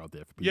cucumber out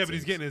there. For but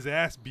he's getting his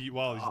ass beat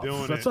while he's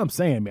doing it. That's what I'm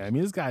saying, man.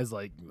 This guy's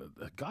like,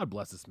 God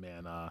bless this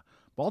man.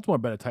 Baltimore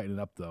better tighten it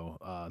up, though.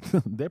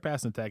 Their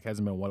passing attack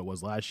hasn't been what it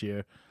was last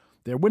year.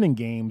 They're winning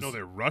games. No,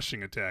 their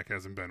rushing attack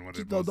hasn't been what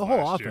it was the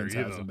whole last offense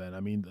year hasn't been.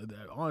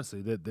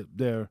 Honestly,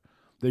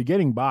 they're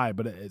getting by,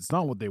 but it's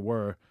not what they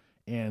were.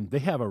 And they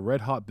have a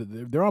red hot.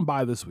 They're on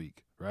bye this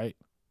week, right?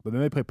 But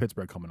then they play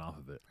Pittsburgh coming off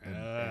of it.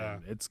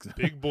 And it's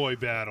big boy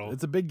battle.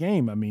 It's a big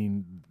game.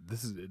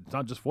 It's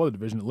not just for the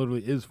division. It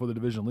literally is for the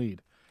division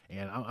lead.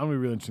 And I'm going to be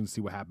really interested to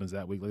see what happens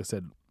that week. Like I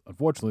said,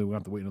 unfortunately, we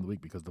have to wait another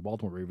week because the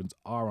Baltimore Ravens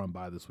are on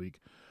bye this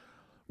week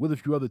with a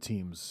few other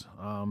teams.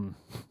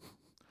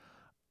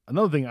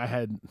 Another thing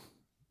I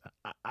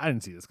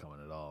didn't see this coming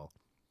at all.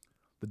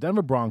 The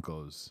Denver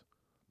Broncos,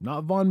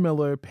 not Von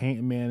Miller,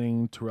 Peyton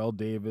Manning, Terrell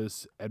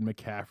Davis, Ed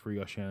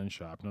McCaffrey, or Shannon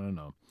Sharp.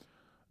 No.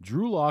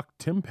 Drew Lock,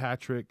 Tim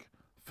Patrick,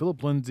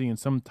 Philip Lindsay, and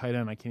some tight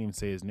end, I can't even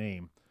say his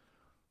name.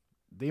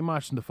 They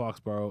marched into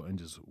Foxborough and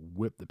just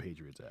whipped the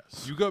Patriots'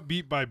 ass. You got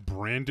beat by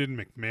Brandon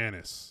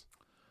McManus.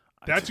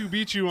 That's who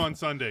beat you on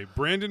Sunday.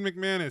 Brandon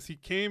McManus. He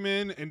came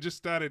in and just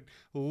started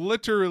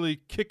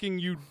literally kicking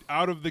you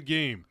out of the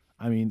game.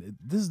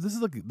 This is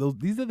like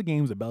these are the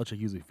games that Belichick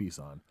usually feasts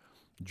on.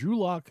 Drew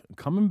Lock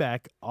coming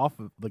back off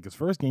of his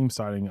first game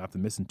starting after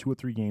missing 2 or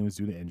 3 games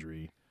due to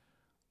injury,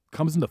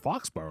 comes into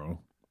Foxborough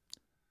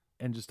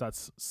and just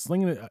starts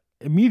slinging it,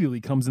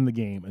 immediately comes in the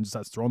game and just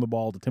starts throwing the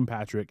ball to Tim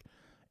Patrick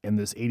and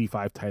this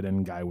 85 tight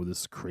end guy with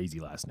this crazy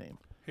last name.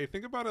 Hey,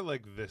 think about it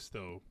like this,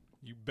 though.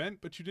 You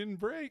bent, but you didn't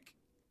break.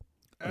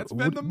 That's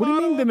been the motto. What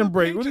do you mean didn't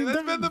break?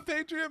 That's been the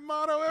Patriot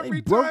motto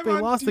every time. They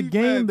lost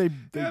defense. The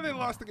game. They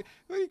lost the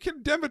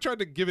game. Denver tried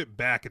to give it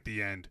back at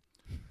the end.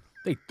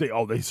 They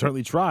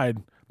certainly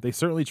tried.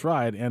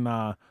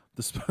 And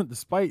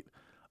despite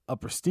a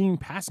pristine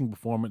passing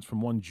performance from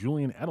one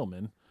Julian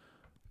Edelman,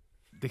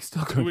 they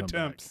still couldn't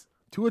come back.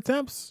 2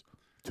 attempts.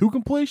 2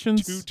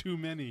 completions. 2 too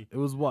many. It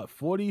was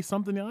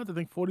 40-something yards? I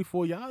think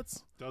 44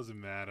 yards.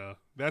 Doesn't matter.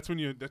 That's when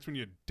you're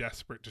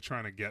desperate to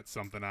try to get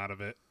something out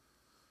of it.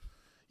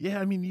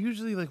 Yeah,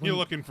 usually when you're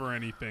looking for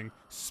anything.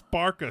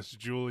 Spark us,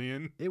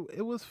 Julian.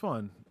 It was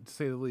fun, to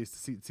say the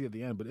least, to see at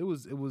the end. But it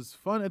was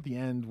fun at the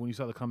end when you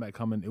saw the comeback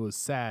coming. It was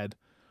sad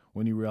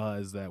when you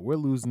realized that we're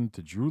losing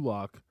to Drew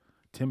Lock,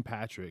 Tim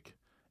Patrick,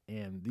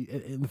 and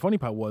the funny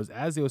part was,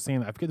 as they were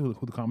saying, I forget who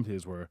the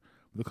commentators were.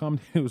 The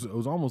commentators, it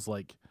was almost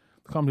like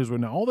the commentators were,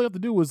 now all they have to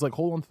do is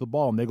hold on to the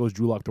ball, and there goes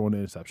Drew Lock throwing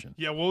an interception.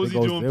 Yeah, what was he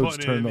doing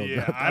putting it in the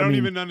air? I don't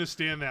even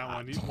understand that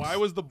one. Why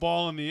was the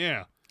ball in the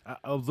air?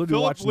 I was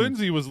literally watching. Philip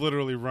Lindsay was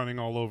literally running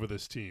all over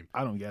this team.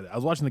 I don't get it. I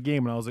was watching the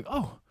game, and I was like,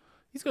 oh,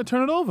 he's going to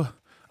turn it over.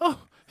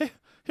 Oh, hey,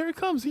 here he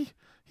comes. He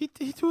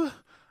threw it.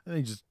 And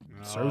he just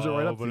serves it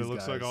right up to these But it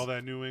looks guys. like all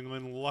that New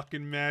England luck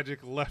and magic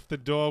left the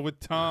door with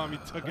Tom. He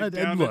took it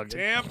down to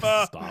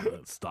Tampa.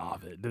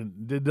 Stop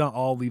it. Did not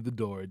all leave the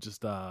door. It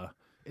just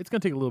it's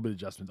going to take a little bit of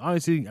adjustment.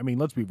 Honestly,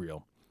 let's be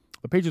real.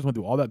 The Patriots went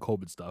through all that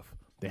COVID stuff.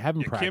 They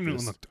haven't practiced. Cam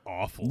Newton looked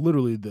awful.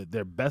 Literally,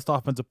 their best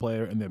offensive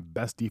player and their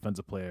best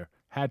defensive player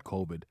had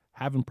COVID,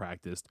 haven't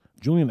practiced.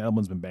 Julian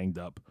Edelman's been banged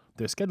up.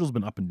 Their schedule's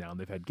been up and down.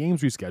 They've had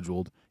games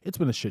rescheduled. It's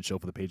been a shit show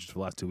for the Patriots for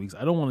the last 2 weeks.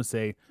 I don't want to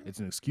say it's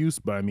an excuse,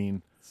 but I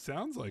mean,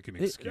 sounds like an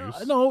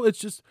excuse. No, it's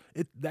just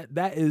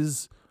that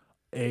is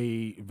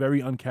a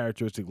very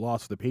uncharacteristic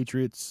loss for the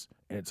Patriots,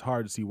 and it's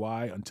hard to see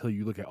why until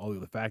you look at all the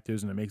other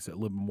factors, and it makes it a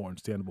little bit more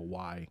understandable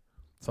why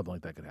something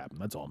like that could happen.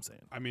 That's all I'm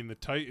saying. I mean, the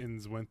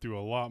Titans went through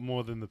a lot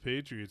more than the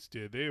Patriots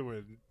did. They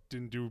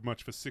didn't do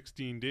much for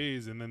 16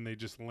 days, and then they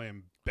just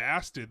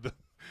lambasted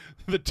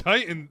the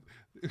Titans.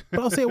 But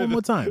I'll say it one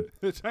more time.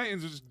 The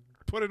Titans just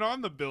put it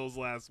on the Bills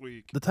last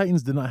week. The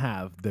Titans did not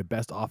have their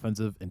best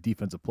offensive and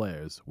defensive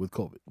players with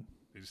COVID.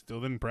 They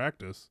still didn't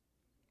practice.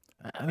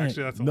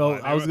 Actually, that's a no. lie.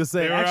 I was gonna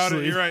say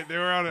actually, you're right. They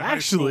were out at high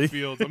school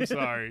fields. I'm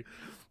sorry.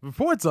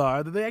 Reports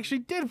are that they actually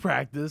did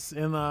practice,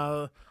 and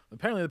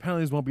apparently the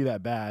penalties won't be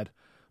that bad.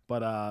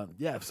 But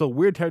yeah, so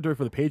weird territory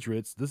for the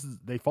Patriots.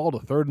 They fall to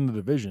third in the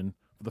division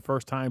for the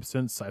first time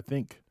since I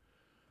think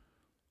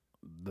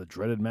the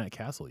dreaded Matt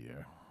Castle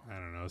year. I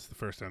don't know. It's the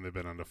first time they've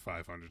been under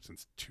 500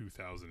 since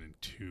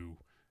 2002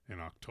 in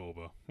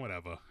October.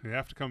 Whatever. They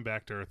have to come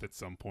back to earth at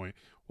some point.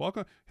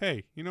 Welcome.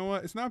 Hey, you know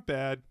what? It's not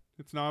bad.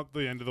 It's not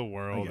the end of the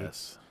world. I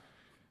guess.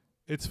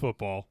 It's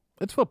football.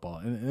 It's football,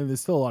 and there's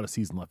still a lot of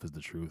season left is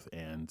the truth,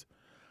 and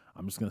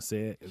I'm just going to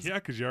say it. Yeah,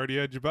 because you already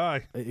had your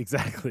bye.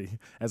 Exactly.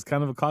 As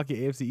kind of a cocky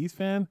AFC East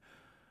fan,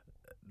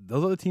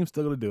 those other teams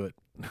still going to do it.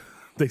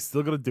 They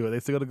still going to do it. They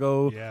still going to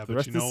go the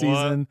rest of the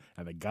season,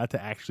 and they got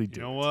to actually do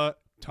it. You know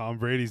what? Tom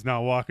Brady's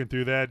not walking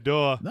through that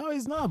door. No,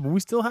 he's not, but we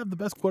still have the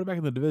best quarterback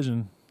in the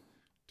division.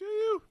 Do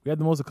you? We had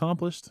the most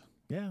accomplished.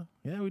 Yeah,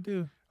 we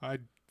do.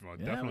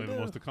 Definitely the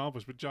most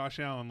accomplished, but Josh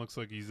Allen looks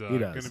like he's going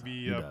to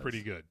be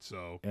pretty good.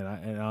 So,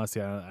 and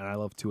honestly, I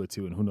love Tua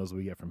too, and who knows what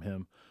we get from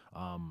him.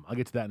 I'll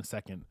get to that in a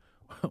second.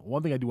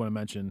 One thing I do want to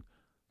mention: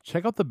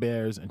 check out the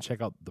Bears and check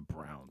out the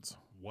Browns.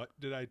 What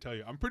did I tell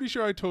you? I'm pretty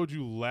sure I told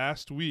you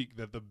last week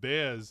that the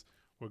Bears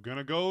were going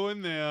to go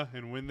in there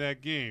and win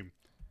that game.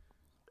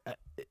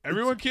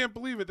 Everyone can't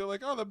believe it. They're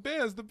like, "Oh, the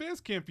Bears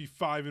can't be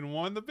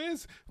 5-1. The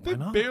Bears, they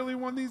barely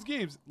won these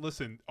games."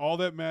 Listen, all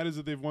that matters is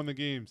that they've won the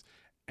games.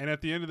 And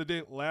at the end of the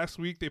day, last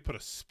week they put a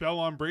spell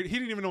on Brady. He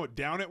didn't even know what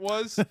down it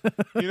was.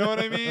 You know what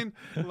I mean?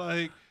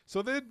 Like,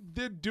 so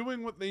they're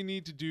doing what they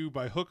need to do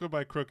by hook or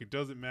by crook. It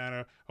doesn't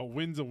matter. A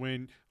win's a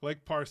win.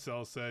 Like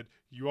Parcells said,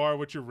 you are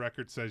what your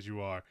record says you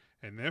are.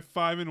 And they're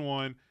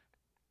 5-1.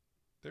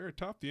 They're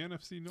atop the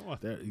NFC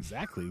North.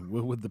 Exactly.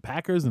 With the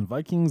Packers and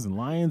Vikings and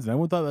Lions. And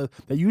everyone thought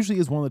that usually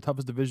is one of the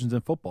toughest divisions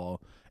in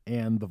football.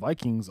 And the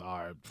Vikings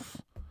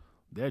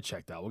they're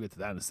checked out. We'll get to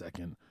that in a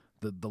second.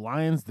 The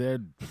Lions, they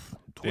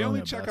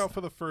only check out for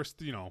the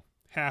first,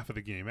 half of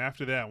the game.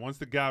 After that, once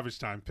the garbage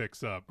time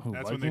picks up,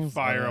 that's Vikings? when they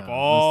fire up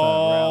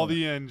all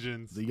the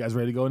engines. So you guys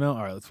ready to go now?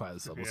 All right, let's fire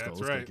this up. Let's go.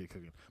 Let's get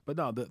cooking. But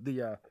no,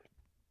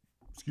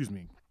 excuse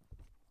me.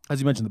 As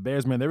you mentioned, the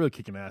Bears, man, they're really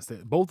kicking ass.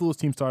 Both of those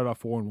teams started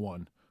off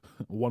 4-1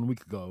 1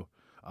 week ago.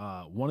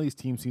 One of these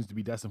teams seems to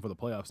be destined for the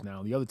playoffs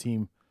now. The other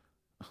team,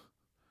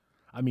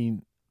 I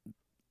mean,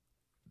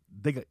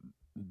 they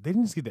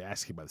didn't just get their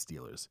ass kicked by the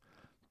Steelers.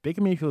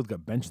 Baker Mayfield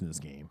got benched in this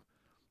game.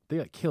 They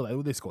got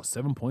killed. They scored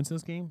 7 points in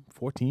this game?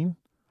 14?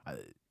 I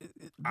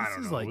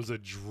don't know. It was a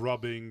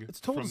drubbing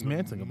from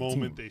the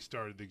moment they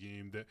started the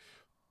game. That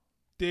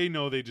they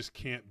know they just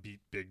can't beat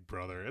Big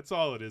Brother. That's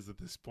all it is at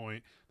this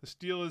point. The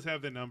Steelers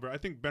have the number. I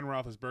think Ben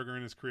Roethlisberger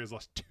in his career has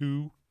lost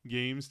 2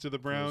 games to the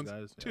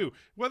Browns. Two.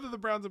 Whether the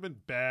Browns have been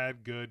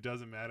bad, good,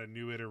 doesn't matter.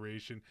 New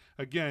iteration.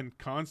 Again,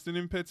 constant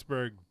in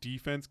Pittsburgh.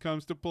 Defense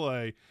comes to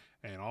play.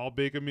 And all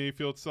Baker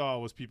Mayfield saw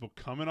was people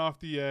coming off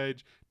the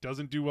edge,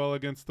 doesn't do well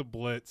against the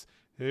blitz.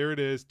 Here it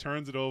is,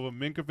 turns it over.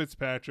 Minkah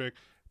Fitzpatrick,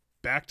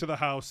 back to the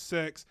house,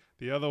 6,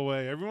 the other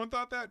way. Everyone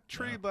thought that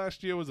trade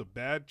last year was a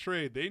bad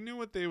trade. They knew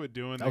what they were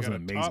doing. That was an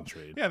amazing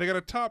trade. Yeah, they got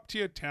a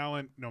top-tier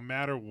talent no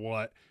matter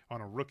what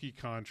on a rookie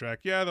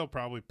contract. Yeah, they'll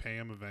probably pay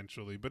him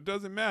eventually, but it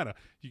doesn't matter.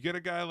 You get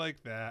a guy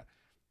like that,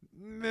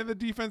 they're the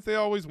defense they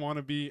always want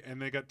to be, and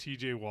they got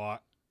T.J.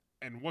 Watt.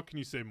 And what can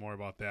you say more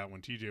about that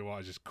when T.J.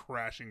 Watt is just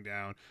crashing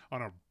down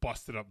on a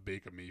busted-up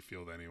Baker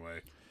Mayfield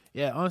anyway?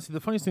 Yeah, honestly, the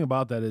funniest thing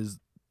about that is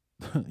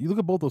you look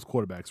at both those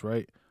quarterbacks,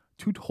 right?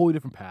 2 totally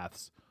different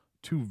paths,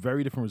 2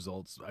 very different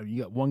results. I mean,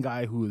 you got one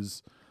guy who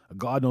is a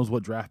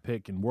God-knows-what draft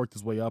pick and worked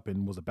his way up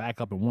and was a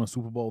backup and won a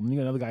Super Bowl. And you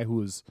got another guy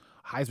who is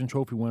a Heisman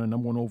Trophy winner,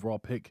 number 1 overall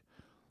pick.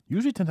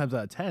 Usually 10 times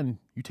out of 10,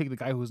 you take the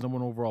guy who was number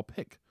 1 overall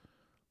pick.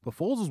 But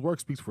Foles'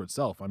 work speaks for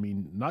itself. I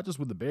mean, not just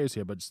with the Bears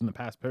here, but just in the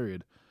past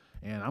period.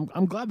 And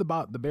I'm glad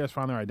about the Bears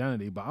found their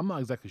identity, but I'm not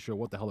exactly sure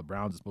what the hell the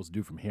Browns are supposed to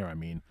do from here. I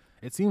mean,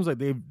 it seems like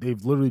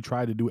they've literally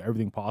tried to do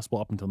everything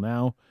possible up until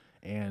now.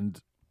 And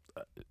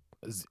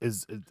is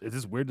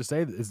this weird to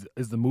say?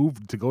 Is the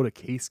move to go to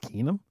Case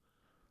Keenum?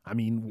 I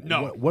mean,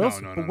 what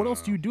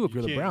else do you do if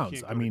you're the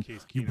Browns? I mean,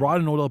 you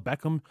brought in Odell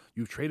Beckham.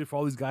 You've traded for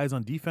all these guys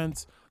on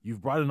defense.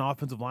 You've brought in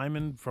offensive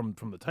linemen from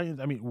the Titans.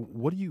 I mean,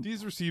 what do you?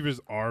 These receivers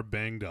are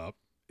banged up.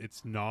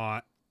 It's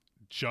not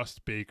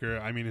just Baker.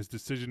 I mean, his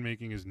decision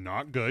making is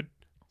not good.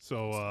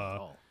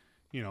 So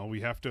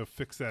we have to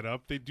fix that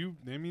up. They do.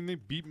 I mean, they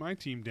beat my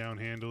team down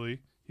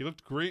handily. He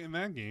looked great in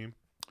that game.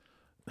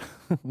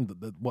 During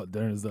the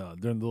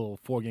little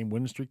 4-game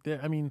winning streak there?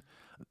 I mean,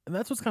 and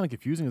that's what's kind of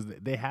confusing is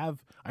they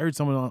have. I heard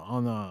someone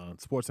on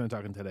Sports Center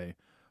talking today.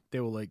 They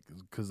were like,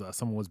 because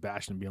someone was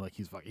bashing him, being like,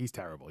 he's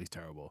terrible, and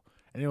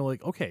they were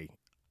like, okay,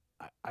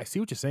 I see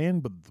what you're saying,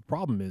 but the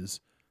problem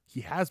is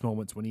he has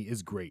moments when he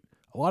is great.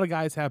 A lot of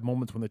guys have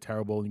moments when they're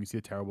terrible, and you can see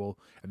it terrible,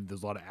 and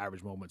there's a lot of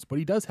average moments, but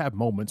he does have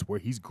moments where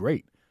he's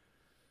great.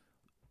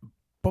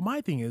 But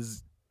my thing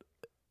is,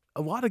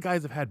 a lot of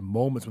guys have had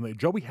moments when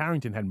Joey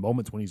Harrington had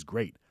moments when he's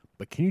great,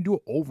 but can you do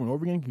it over and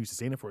over again? Can you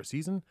sustain it for a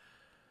season?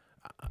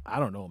 I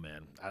don't know,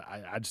 man.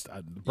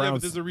 The Browns,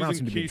 but there's a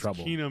reason Case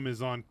trouble. Keenum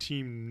is on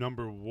team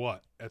number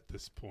what at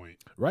this point?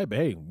 Right, but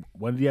hey,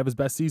 when did he have his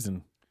best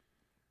season?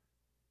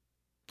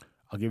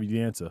 I'll give you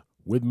the answer.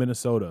 With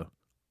Minnesota,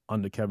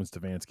 under Kevin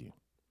Stefanski.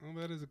 Well,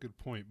 that is a good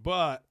point.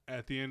 But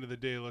at the end of the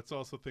day, let's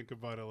also think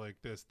about it like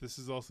this. This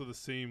is also the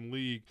same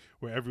league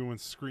where everyone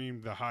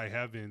screamed the high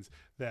heavens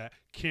that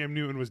Cam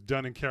Newton was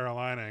done in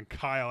Carolina and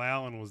Kyle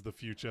Allen was the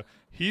future.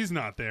 He's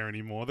not there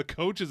anymore. The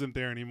coach isn't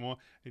there anymore.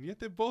 And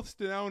yet they're both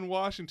still now in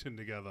Washington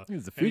together.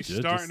 He's the future. And he's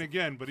starting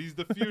again, but he's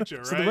the future,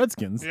 right? So the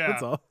Redskins. Yeah.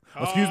 That's all.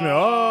 Excuse me.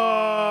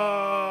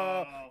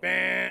 Oh.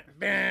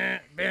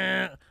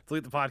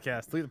 Delete the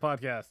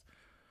podcast.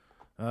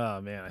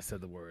 Oh, man, I said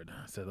the word,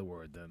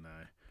 didn't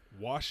I?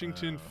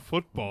 Washington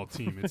football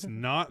team. It's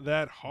not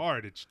that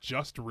hard. It's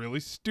just really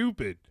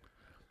stupid.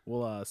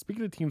 Well,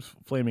 speaking of teams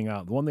flaming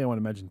out, the one thing I want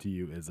to mention to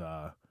you is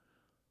the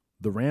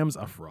Rams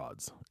are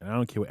frauds, and I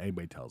don't care what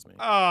anybody tells me.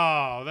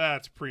 Oh,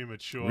 that's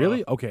premature.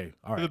 Really? Okay.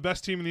 All right. They're the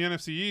best team in the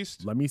NFC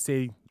East. Let me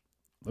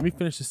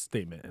finish this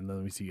statement, and then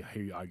let me see how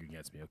you argue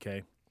against me,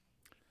 okay?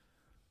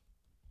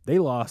 They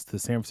lost to the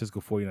San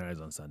Francisco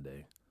 49ers on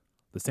Sunday,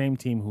 the same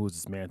team who was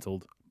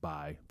dismantled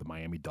by the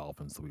Miami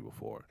Dolphins the week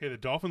before. Hey, the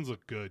Dolphins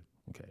look good.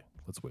 Okay,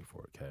 let's wait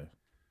for it, okay?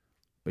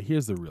 But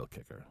here's the real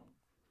kicker.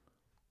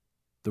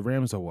 The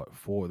Rams are what,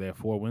 4? They have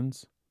 4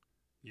 wins?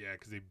 Yeah,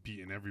 because they've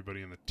beaten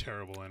everybody in the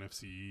terrible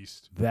NFC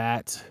East.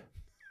 That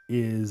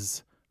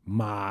is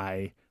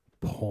my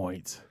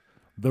point.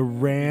 The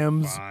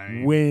Rams'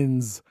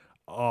 wins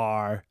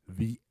are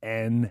the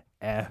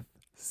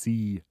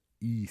NFC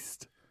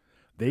East.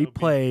 They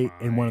play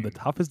in one of the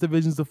toughest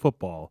divisions of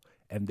football,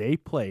 and they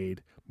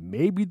played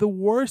maybe the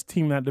worst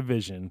team in that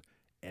division,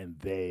 and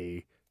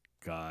they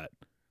got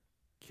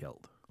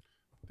killed.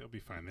 They'll be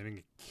fine. They didn't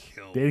get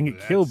killed. They didn't get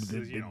killed.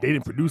 They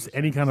didn't produce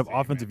any kind of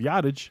offensive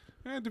yardage.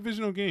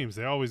 Divisional games,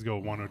 they always go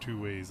one or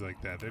two ways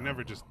like that. They're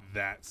never just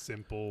that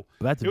simple.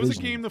 It was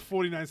a game the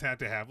 49ers had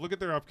to have. Look at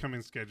their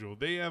upcoming schedule.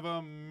 They have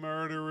a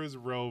murderer's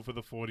row for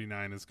the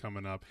 49ers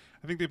coming up.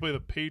 I think they play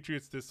the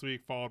Patriots this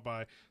week, followed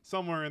by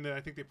somewhere in there.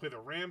 I think they play the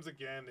Rams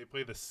again. They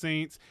play the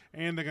Saints,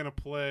 and they're going to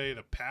play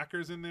the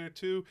Packers in there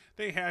too.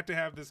 They had to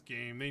have this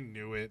game. They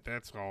knew it.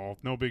 That's all.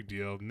 No big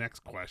deal.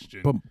 Next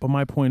question. But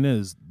my point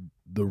is,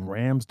 the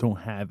Rams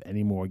don't have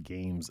any more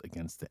games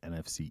against the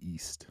NFC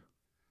East.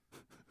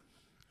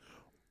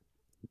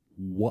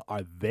 What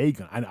are they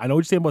going to – I know what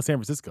you're saying about San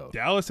Francisco.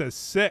 Dallas has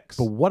 6.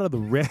 But what are the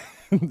Rams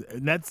 –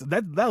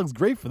 that looks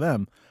great for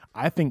them.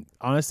 I think,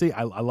 honestly,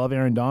 I love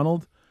Aaron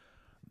Donald.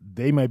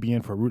 They might be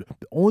in for a root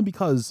 – only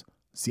because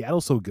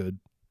Seattle's so good,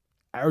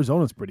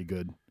 Arizona's pretty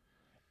good,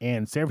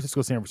 and San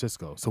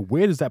Francisco. So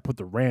where does that put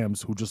the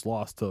Rams, who just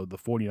lost to the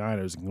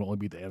 49ers and can only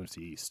beat the NFC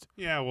East?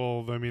 Yeah,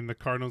 well, I mean, the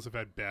Cardinals have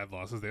had bad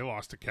losses. They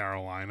lost to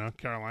Carolina.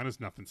 Carolina's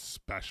nothing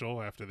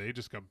special after they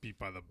just got beat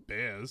by the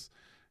Bears.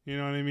 You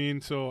know what I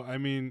mean? So, I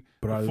mean,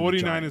 the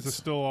 49ers are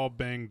still all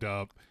banged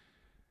up.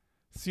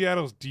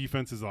 Seattle's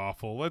defense is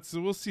awful.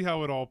 We'll see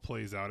how it all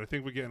plays out. I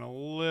think we're getting a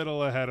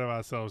little ahead of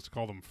ourselves to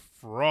call them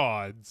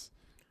frauds.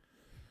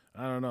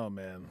 I don't know,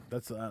 man.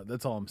 That's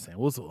all I'm saying.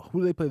 Who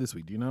do they play this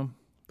week? Do you know?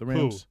 The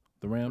Rams. Who?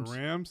 The Rams. The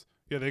Rams?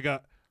 Yeah, they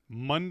got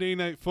Monday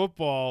Night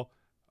Football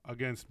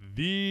against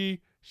the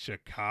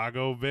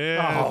Chicago Bears.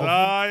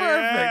 Oh,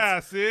 yeah.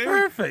 See?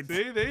 Perfect.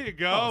 See, there you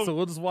go. So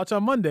we'll just watch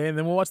on Monday, and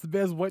then we'll watch the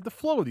Bears wipe the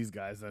floor with these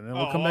guys, and then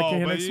we'll come back in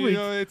here next week.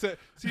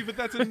 But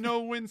that's a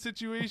no-win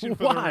situation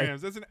for the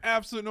Rams. That's an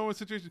absolute no-win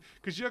situation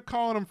because you're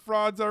calling them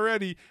frauds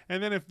already,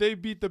 and then if they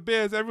beat the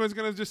Bears, everyone's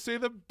going to just say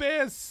the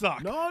Bears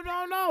suck. No.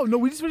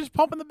 We're just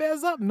pumping the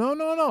Bears up.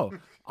 No.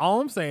 All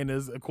I'm saying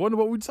is, according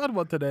to what we talked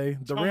about today,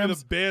 the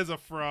Rams. The Bears are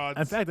frauds.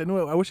 In fact, I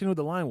wish I knew what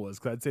the line was,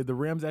 because I'd say the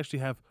Rams actually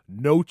have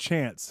no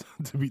chance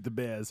to beat the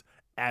Bears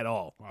at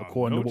all,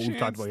 according to what we've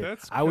talked about here.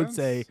 I would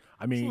say,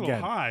 I mean,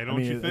 again, high,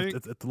 don't you think?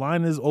 If the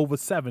line is over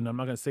 7, I'm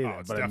not going to say that.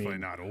 It's but definitely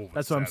not over.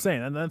 That's 7. What I'm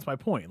saying, and that's my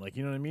point. Like,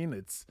 you know what I mean?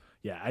 I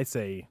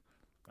say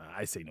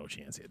no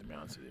chance here, to be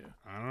honest with you.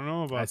 I don't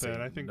know about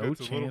that. I think that's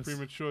a little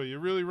premature. You're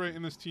really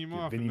writing this team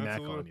off. Vinny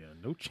Mac on you.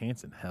 No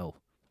chance in hell.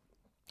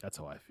 That's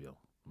how I feel.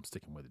 I'm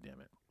sticking with it, damn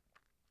it.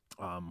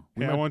 I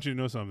want you to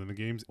know something. The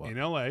game's in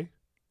L.A.,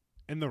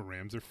 and the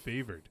Rams are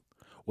favored.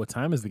 What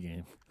time is the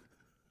game?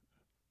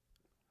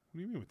 What do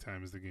you mean what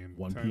time is the game?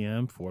 1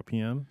 p.m., 4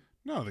 p.m.?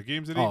 No, the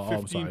game's at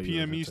 8:15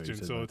 p.m. Eastern,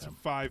 so it's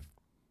 15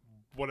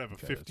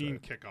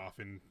 kickoff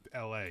in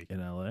L.A. In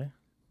L.A.?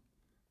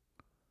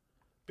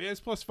 Bears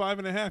plus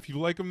 5.5. You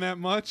like them that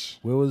much?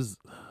 Where was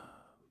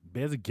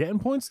Bears are getting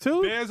points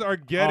too? Bears are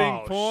getting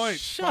points.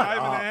 Shut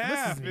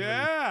 5.5.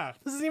 Yeah.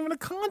 This isn't even a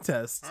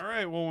contest. All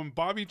right. Well, when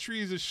Bobby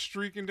Trees is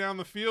streaking down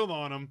the field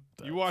on them,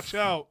 you watch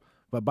out.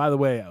 But by the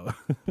way,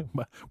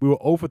 we were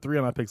 0 for 3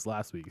 on our picks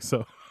last week.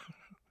 So,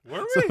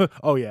 were we?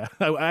 Oh yeah,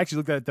 I actually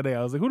looked at it today.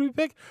 I was like, who did we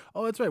pick?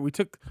 Oh, that's right. We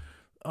took.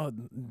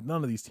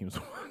 None of these teams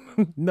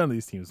won. None of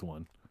these teams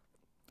won.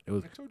 It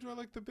was. I told you I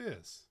like the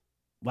Bears.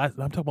 I'm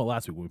talking about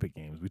last week when we picked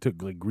games. We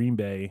took like Green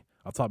Bay.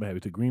 Off the top of my head, we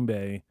took Green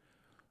Bay.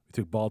 We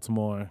took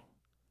Baltimore,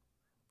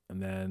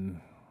 and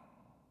then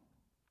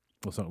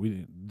we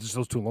didn't, just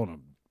those two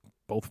alone.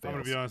 Both fails. I'm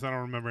gonna be honest. I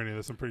don't remember any of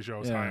this. I'm pretty sure I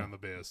was high on the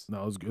Bears.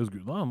 No, it was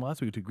good. Well,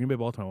 last week we took Green Bay,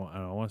 Baltimore.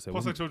 I want to say.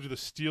 Plus, I told you the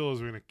Steelers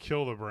were gonna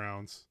kill the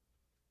Browns.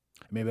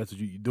 Maybe that's what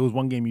you. There was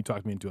one game you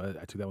talked me into.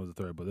 I took that one as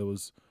the third, but it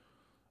was.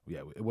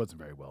 Yeah, it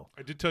wasn't very well.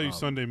 I did tell you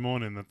Sunday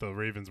morning that the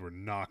Ravens were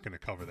not going to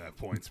cover that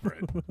point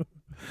spread.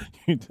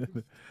 You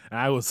did.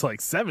 I was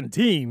like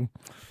 17.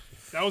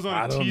 That was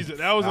on a teaser.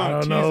 That was on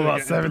a teaser. I don't know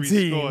about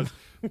 17. Scores,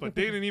 but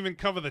they didn't even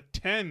cover the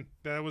 10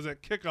 that was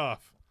at kickoff.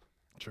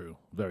 True.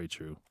 Very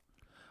true.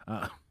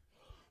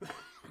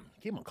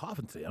 Came on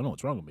coughing today. I don't know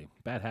what's wrong with me.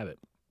 Bad habit.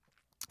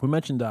 We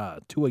mentioned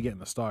Tua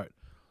getting a start,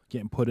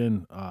 getting put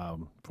in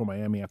for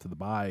Miami after the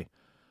bye.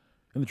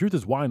 And the truth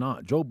is, why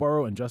not? Joe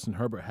Burrow and Justin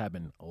Herbert have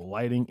been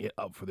lighting it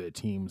up for their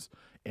teams.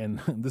 And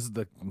this is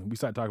we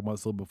started talking about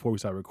this a little before we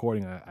started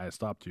recording. I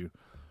stopped you.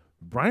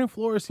 Brian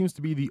Flores seems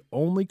to be the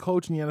only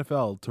coach in the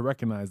NFL to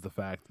recognize the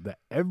fact that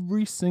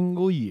every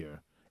single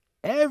year,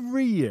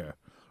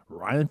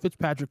 Ryan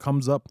Fitzpatrick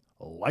comes up,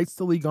 lights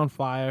the league on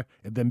fire,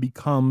 and then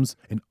becomes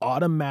an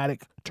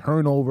automatic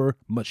turnover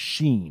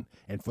machine.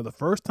 And for the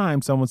first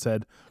time, someone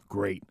said,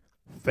 great,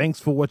 thanks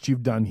for what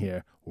you've done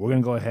here. We're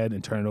going to go ahead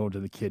and turn it over to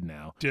the kid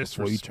now.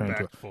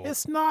 Disrespectful.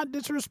 It's not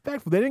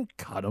disrespectful. They didn't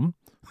cut him.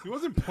 He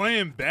wasn't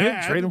playing bad. They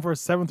didn't trade him for a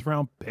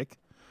 7th-round pick.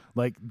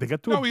 Like, they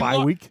got to a bye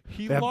week.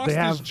 He lost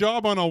his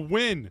job on a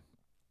win.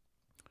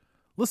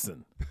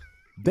 Listen,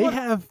 they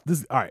have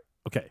this. All right,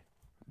 okay.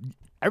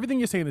 Everything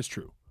you're saying is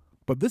true,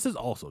 but this is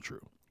also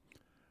true.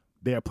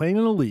 They are playing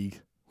in a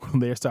league when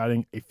they are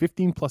starting a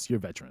 15-plus year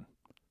veteran.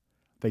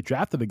 They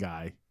drafted a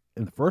guy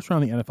in the first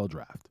round of the NFL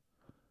draft.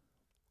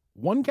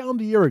 1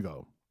 calendar year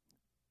ago,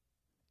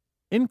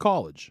 in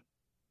college,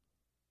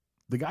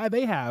 the guy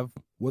they have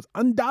was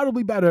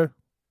undoubtedly better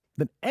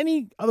than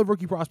any other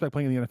rookie prospect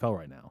playing in the NFL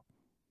right now.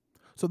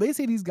 So they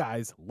see these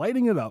guys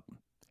lighting it up,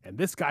 and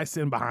this guy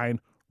sitting behind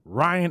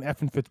Ryan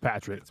effing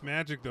Fitzpatrick. It's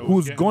magic, though.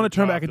 Who's going to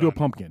turn back into a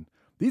pumpkin.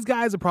 These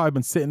guys have probably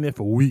been sitting there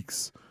for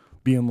weeks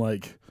being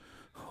like,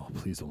 oh,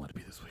 please don't let it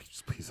be this week.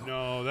 Just please don't.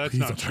 No, that's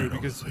not true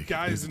because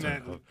guys in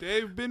that,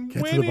 they've been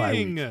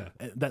winning.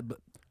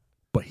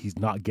 But he's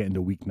not getting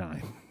to week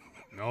 9.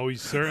 No,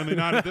 he's certainly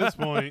not at this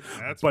point.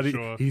 That's for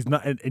sure. He's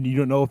not, and you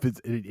don't know if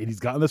it's. And he's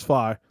gotten this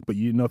far, but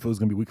you didn't know if it was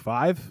going to be week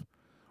 5,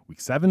 week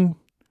 7,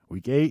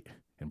 week 8,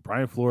 and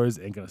Brian Flores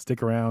ain't going to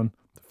stick around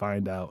to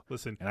find out.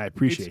 Listen, and I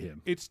appreciate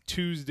him. It's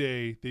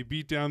Tuesday. They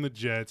beat down the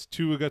Jets.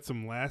 Tua got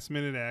some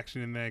last-minute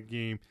action in that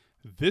game.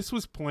 This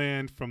was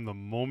planned from the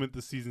moment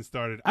the season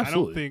started.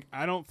 Absolutely.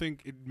 I don't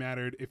think it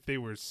mattered if they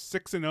were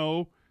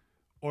 6-0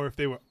 or if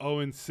they were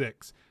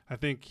 0-6. I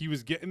think he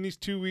was getting these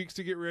 2 weeks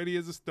to get ready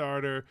as a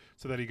starter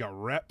so that he got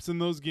reps in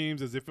those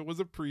games as if it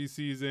was a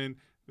preseason.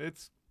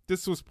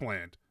 This was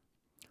planned.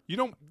 You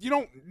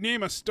don't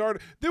name a starter.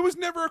 There was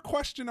never a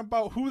question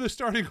about who the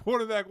starting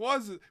quarterback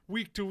was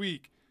week to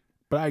week.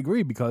 But I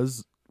agree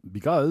because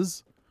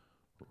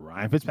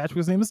Ryan Fitzpatrick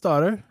was named the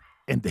starter,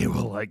 and they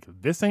were like,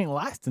 this ain't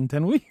lasting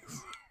 10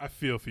 weeks. I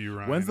feel for you,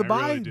 Ryan. When's the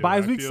bye? Really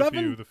Bye's week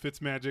 7? The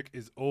Fitzmagic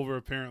is over,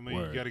 apparently.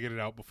 Word. You got to get it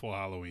out before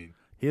Halloween.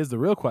 Here's the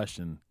real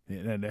question.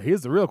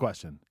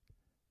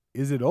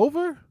 Is it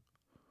over?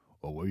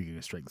 Or were you going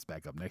to strike this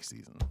back up next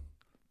season?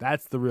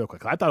 That's the real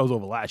question. I thought it was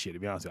over last year, to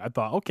be honest with you. I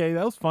thought, okay,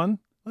 that was fun.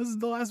 This is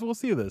the last we'll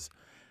see of this.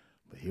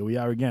 But here we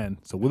are again.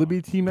 So will it be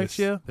a team next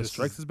year that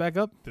strikes us back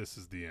up? This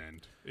is the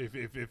end.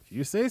 If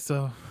you say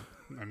so.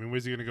 I mean,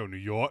 where's he going to go? New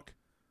York?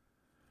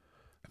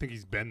 I think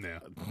he's been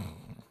there.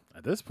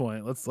 At this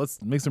point,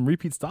 let's make some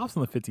repeat stops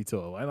on the 50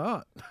 tour. Why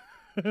not?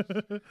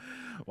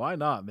 Why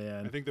not,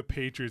 man? I think the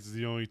Patriots is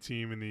the only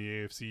team in the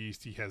AFC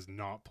East he has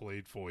not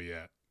played for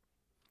yet.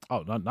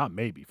 Oh, not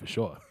maybe, for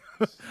sure.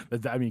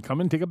 I mean, come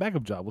in, take a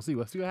backup job. We'll see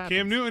what happens.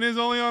 Cam Newton is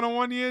only on a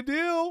 1-year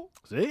deal.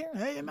 See?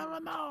 Hey, you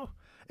never know.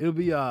 It'll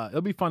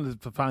be fun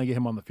to finally get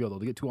him on the field, though,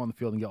 to get 2 on the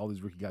field and get all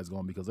these rookie guys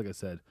going because, like I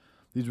said,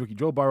 these rookie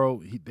Joe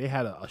Burrow, they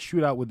had a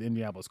shootout with the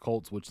Indianapolis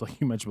Colts, which, like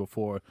you mentioned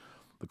before,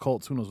 the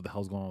Colts, who knows what the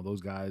hell's going on with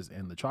those guys,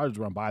 and the Chargers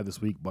were on bye this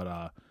week, but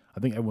I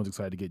think everyone's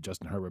excited to get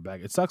Justin Herbert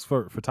back. It sucks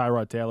for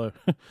Tyrod Taylor.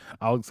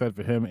 I was excited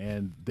for him,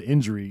 and the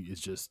injury is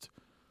just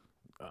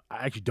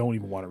I actually don't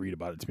even want to read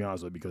about it, to be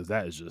honest with you, because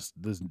that is just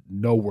there's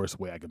no worse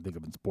way I can think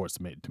of in sports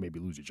to maybe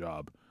lose your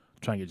job.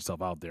 Try and get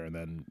yourself out there, and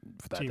then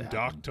for that Team to Doc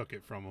happen. took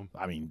it from him.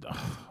 I mean,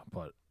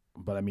 but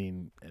I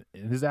mean,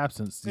 in his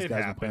absence, these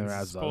guys have been playing their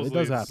asses off. It Supposedly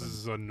does happen. This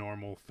is a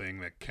normal thing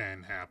that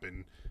can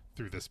happen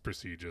through this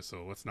procedure,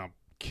 so let's not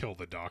kill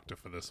the doctor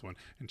for this one.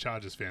 And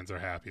Chargers fans are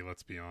happy,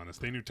 let's be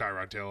honest. They knew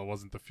Tyrod Taylor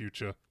wasn't the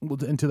future.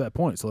 Well, and to that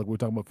point, so like we're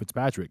talking about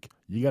Fitzpatrick,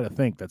 you got to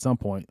think that at some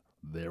point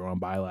they were on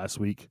bye last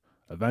week.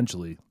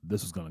 Eventually,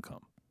 this was going to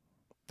come.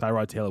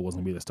 Tyrod Taylor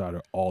wasn't going to be the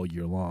starter all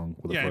year long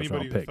with a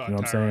first-round pick. You know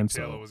what I'm saying?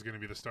 Taylor was going to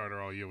be the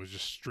starter all year was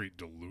just straight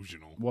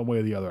delusional. One way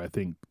or the other, I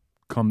think,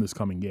 come this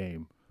coming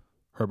game,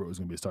 Herbert was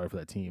going to be a starter for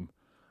that team.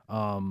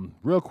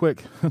 Real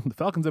quick, the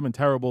Falcons have been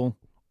terrible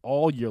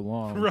all year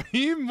long.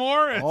 Raheem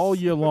Morris. All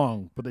year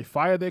long. But they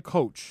fired their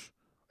coach,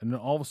 and then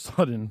all of a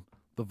sudden,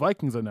 the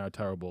Vikings are now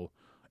terrible.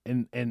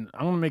 And I'm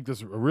going to make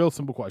this a real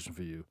simple question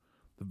for you.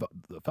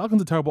 The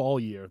Falcons are terrible all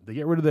year. They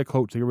get rid of their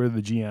coach. They get rid of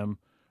the GM.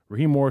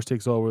 Raheem Morris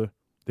takes over.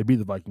 They beat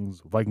the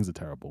Vikings. Vikings are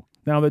terrible.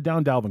 Now, they're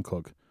down Dalvin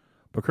Cook,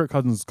 but Kirk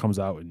Cousins comes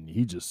out, and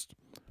he just...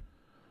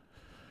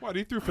 What?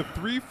 He threw for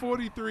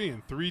 343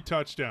 and 3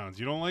 touchdowns.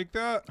 You don't like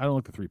that? I don't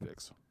like the 3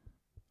 picks.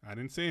 I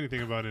didn't say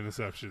anything about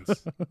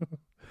interceptions.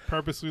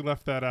 Purposely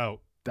left that out.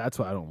 That's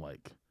what I don't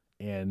like.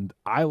 And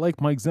I like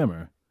Mike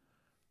Zimmer,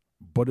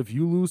 but if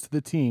you lose to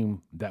the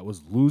team that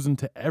was losing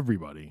to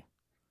everybody,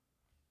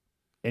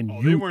 and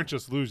they weren't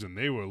just losing;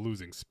 they were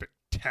losing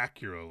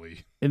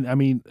spectacularly. And I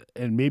mean,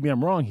 and maybe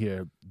I'm wrong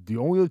here. The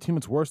only other team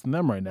that's worse than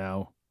them right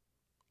now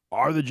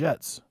are the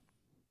Jets.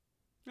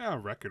 Yeah,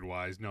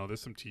 record-wise, no. There's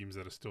some teams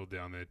that are still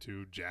down there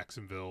too.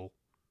 Jacksonville,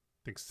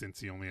 I think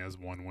Cincy only has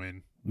 1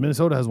 win.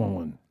 Minnesota has 1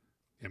 win.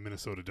 Yeah,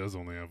 Minnesota does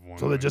only have 1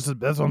 So win. that's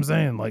what I'm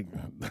saying. Like,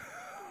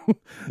 you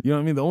know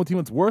what I mean? The only team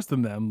that's worse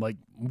than them,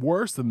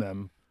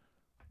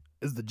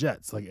 is the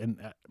Jets. Like, and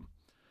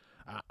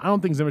I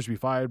don't think Zimmer should be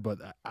fired, but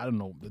I don't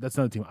know. That's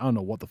another team. I don't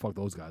know what the fuck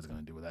those guys are going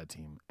to do with that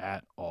team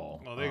at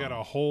all. Well, they got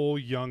a whole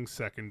young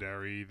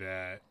secondary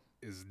that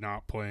is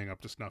not playing up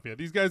to snuff yet.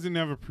 These guys didn't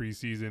have a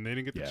preseason. They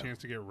didn't get the chance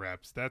to get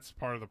reps. That's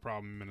part of the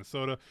problem in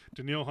Minnesota.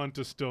 Daniil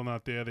Hunter's still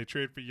not there. They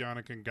traded for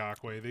Yannick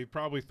Ngakoue. They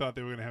probably thought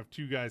they were going to have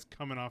 2 guys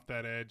coming off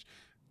that edge.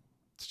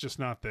 It's just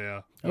not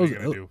there. What are you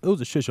going to do? It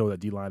was a shit show with that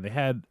D-line. They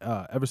had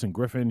Everson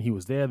Griffin. He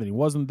was there. Then he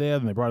wasn't there.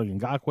 Then they brought in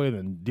Ngakoue.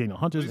 Then Daniel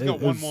Hunter. He's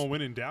got one more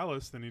win in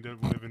Dallas than he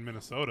did live in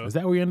Minnesota. Is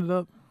that where he ended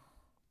up?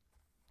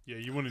 Yeah,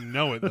 you wouldn't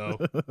know it, though.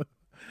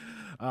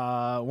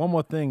 One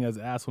more thing, as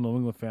an asshole New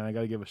England fan, I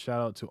got to give a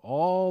shout-out to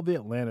all the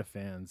Atlanta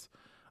fans.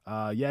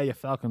 Your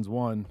Falcons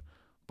won,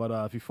 but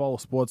if you follow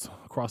sports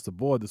across the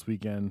board this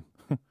weekend,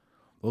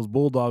 those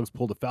Bulldogs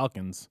pulled the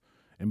Falcons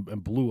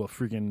and blew a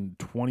freaking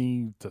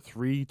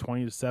 20-3,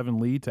 20-7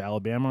 lead to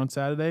Alabama on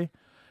Saturday.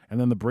 And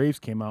then the Braves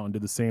came out and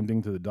did the same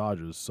thing to the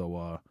Dodgers.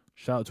 So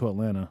shout out to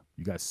Atlanta.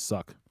 You guys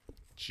suck.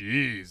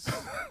 Jeez.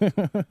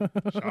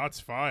 Shots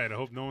fired. I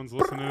hope no one's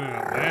listening in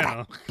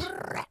Atlanta.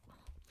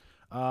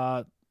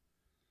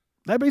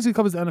 That basically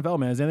covers the NFL,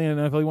 man. Is there anything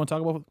in the NFL you want to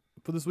talk about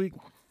for this week?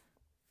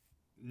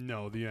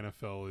 No, the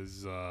NFL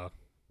is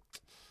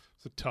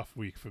it's a tough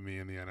week for me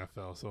in the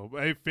NFL. So,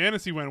 hey,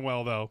 fantasy went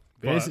well though.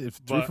 Fantasy, it's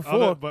 3 for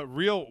 4. But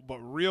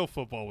real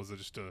football was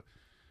just a.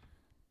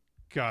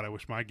 God, I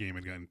wish my game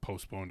had gotten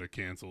postponed or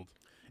canceled.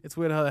 It's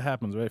weird how that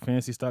happens, right?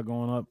 Fantasy start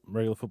going up,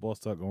 regular football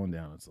start going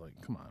down. It's like,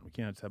 come on, we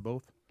can't have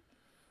both.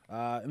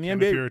 In the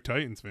NBA, if you're a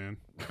Titans fan,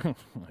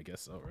 I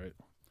guess so, right?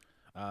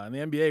 In the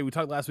NBA, we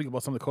talked last week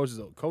about some of the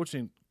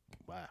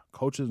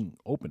coaching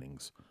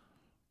openings.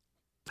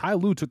 Ty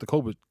Lue took the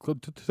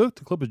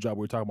Clippers job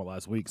we were talking about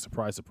last week.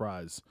 Surprise,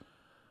 surprise.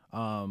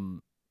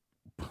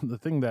 The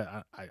thing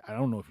that I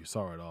don't know if you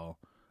saw it all.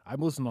 I've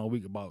listened all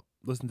week about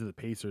listening to the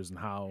Pacers and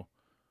how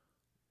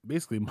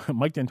basically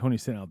Mike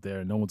D'Antoni's sitting out there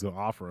and no one's going to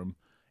offer him,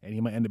 and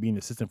he might end up being an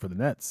assistant for the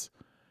Nets.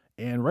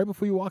 And right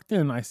before you walked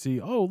in, I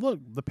see, oh, look,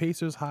 the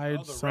Pacers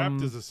hired some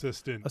Raptors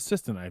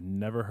assistant. I've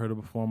never heard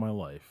of before in my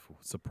life.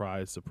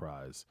 Surprise,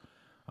 surprise.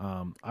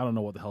 I don't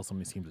know what the hell some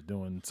of these teams are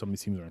doing. Some of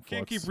these teams are in flux.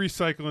 Can't keep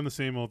recycling the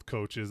same old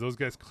coaches. Those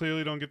guys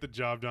clearly don't get the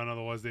job done.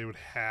 Otherwise, they would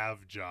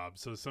have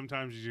jobs. So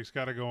sometimes you just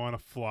got to go on a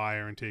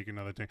flyer and take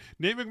another thing.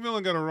 Nate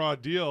McMillan got a raw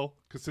deal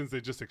since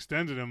they just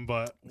extended him.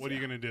 But what are you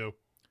going to do?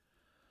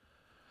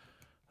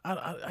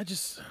 I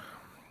just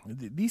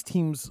these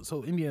teams.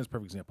 So Indiana's a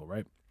perfect example,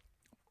 right?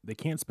 They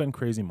can't spend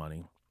crazy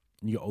money.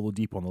 You got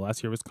Oladipo on the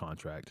last year of his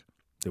contract.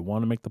 They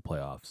want to make the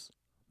playoffs.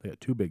 They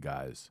got 2 big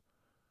guys.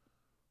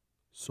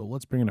 So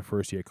let's bring in a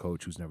first-year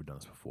coach who's never done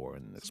this before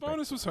and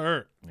Sabonis was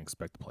hurt. And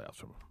expect the playoffs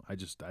from him. I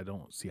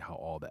don't see how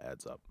all that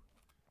adds up.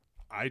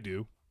 I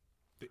do.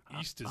 The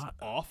East is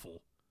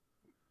awful.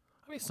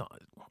 I mean, it's not.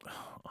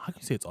 How can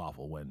you say it's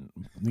awful when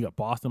you got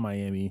Boston,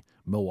 Miami,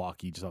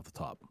 Milwaukee just off the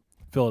top,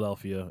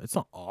 Philadelphia? It's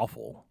not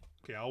awful.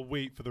 Okay, I'll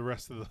wait for the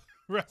rest of the.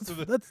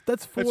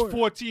 That's 4. That's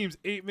 4 teams.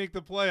 8 make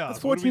the playoffs. That's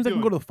 4 teams that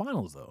can go to the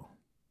finals, though.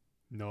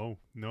 No,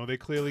 they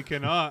clearly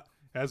cannot.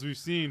 As we've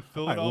seen,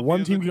 Philadelphia. Only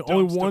one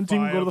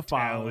team can go to the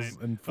finals,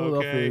 and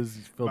Philadelphia is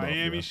Philadelphia.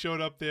 Miami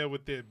showed up there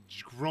with their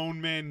grown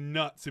man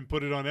nuts and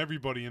put it on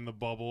everybody in the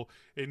bubble.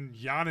 And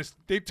Giannis,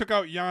 they took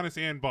out Giannis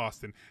and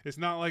Boston. It's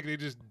not like they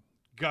just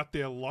got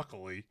there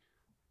luckily.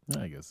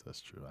 I guess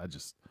that's true.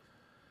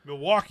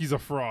 Milwaukee's a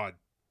fraud.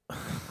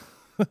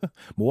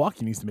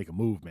 Milwaukee needs to make a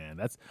move, man.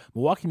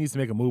 Milwaukee needs to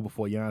make a move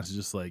before Giannis is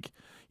just like,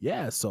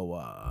 yeah,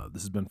 so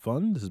this has been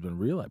fun. This has been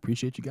real. I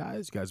appreciate you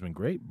guys. You guys have been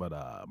great, but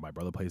my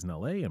brother plays in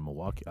LA and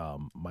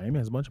Miami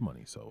has a bunch of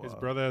money. So his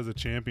brother has a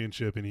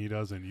championship and he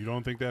doesn't. You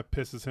don't think that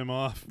pisses him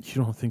off?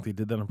 You don't think they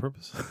did that on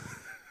purpose?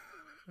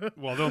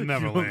 Well, they'll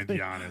never land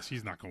Giannis.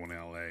 He's not going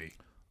to LA.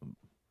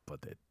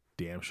 But they're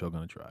damn sure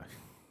gonna try.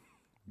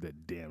 They're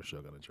damn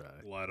sure gonna try.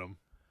 Let them.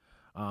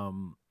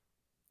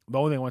 The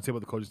only thing I want to say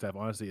about the coaching staff,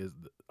 honestly, is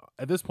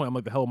at this point, I'm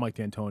like the hell of Mike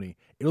D'Antoni.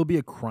 It'll be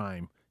a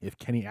crime if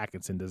Kenny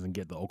Atkinson doesn't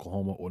get the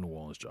Oklahoma or New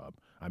Orleans job.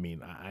 I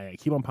mean, I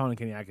keep on pounding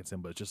Kenny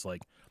Atkinson, but it's just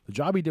like the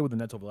job he did with the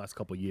Nets over the last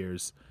couple of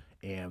years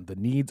and the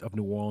needs of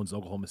New Orleans,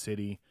 Oklahoma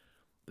City,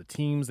 the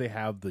teams they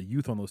have, the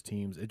youth on those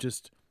teams, it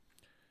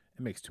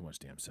makes too much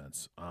damn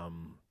sense. Are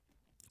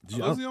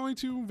those the only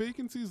two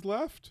vacancies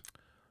left?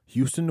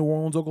 Houston, New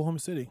Orleans, Oklahoma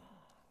City,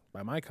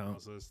 by my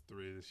count. So that's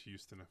three. There's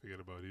Houston. I forget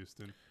about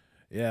Houston.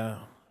 Yeah.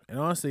 And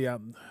honestly,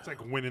 it's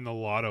like winning the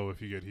lotto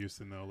if you get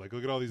Houston, though. Like,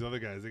 look at all these other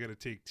guys. They got to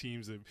take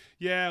teams that,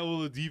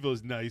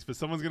 Oladipo's nice, but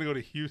someone's going to go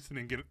to Houston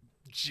and get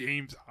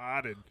James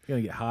Harden. You're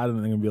going to get Harden,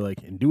 and they're going to be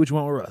like, and do what you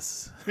want with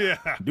us. Yeah.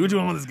 Do what you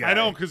want with this guy. I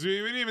know, because we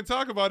didn't even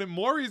talk about it.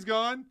 Maury's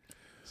gone.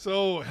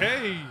 So,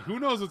 hey, who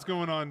knows what's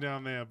going on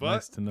down there. But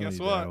nice to know guess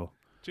you, what? Daryl.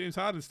 James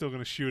Harden's still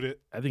going to shoot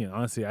it.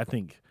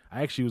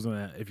 I actually was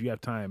going to, if you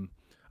have time,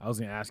 I was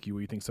going to ask you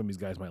where you think some of these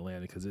guys might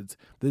land, because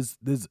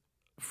there's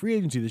free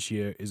agency this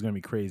year is going to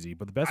be crazy,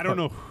 but the best I don't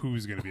know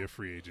who's going to be a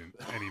free agent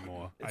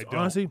anymore. I don't.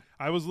 Honestly,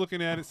 I was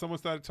looking at it. Someone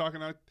started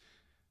talking.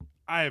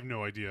 I have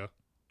no idea.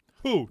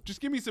 Who? Just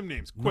give me some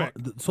names, quick.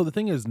 So the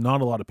thing is,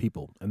 not a lot of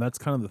people, and that's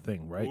kind of the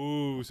thing, right?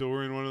 Ooh, so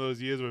we're in one of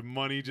those years where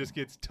money just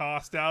gets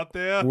tossed out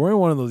there. We're in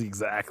one of those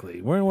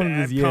exactly. We're in one of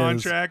those years,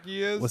 contract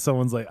years, where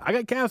someone's like, "I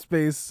got cap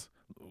space.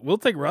 We'll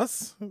take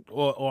Russ."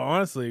 Or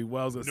honestly,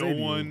 what I was going to say,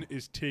 no one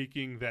is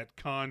taking that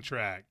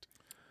contract.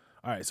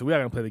 All right, so we are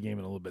going to play the game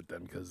in a little bit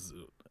then, because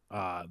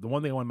the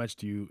one thing I want to mention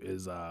to you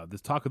is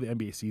this talk of the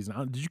NBA season.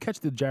 Did you catch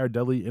the Jared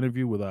Dudley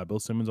interview with Bill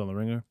Simmons on The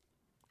Ringer?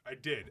 I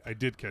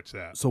did catch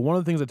that. So one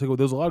of the things I took away,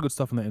 there's a lot of good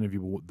stuff in that interview,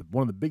 but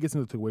one of the biggest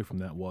things I took away from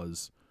that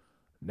was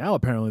now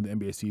apparently the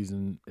NBA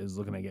season is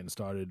looking at getting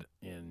started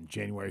in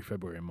January,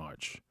 February, and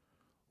March,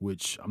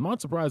 which I'm not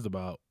surprised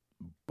about,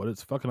 but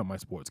it's fucking up my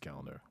sports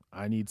calendar.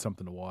 I need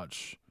something to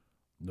watch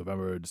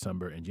November,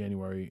 December, and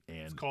January.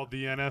 And it's called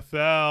the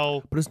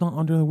NFL. But it's not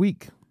on during the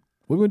week.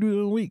 What are we going to do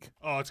during the week?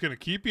 Oh, it's going to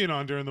keep being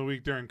on during the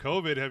week during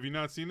COVID. Have you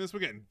not seen this?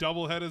 We're getting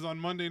double headers on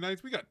Monday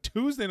nights. We got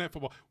Tuesday night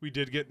football. We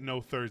did get no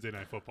Thursday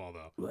night football,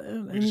 though.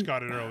 We just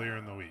got it earlier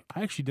in the week.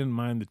 I actually didn't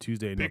mind the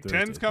Tuesday and Big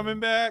Ten's coming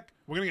back.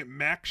 We're going to get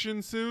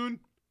Maction soon.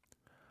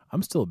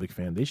 I'm still a big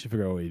fan. They should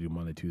figure out a way to do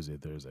Monday, Tuesday,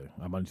 Thursday.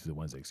 Monday, Tuesday,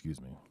 Wednesday, excuse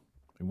me.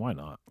 I mean, why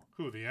not?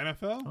 Who, the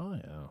NFL? Oh,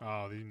 yeah.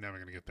 Oh, you're never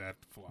going to get that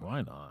fly.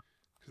 Why not?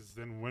 Because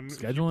then when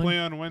Scheduling? if you play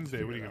on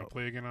Wednesday, what are you going to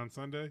play again on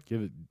Sunday?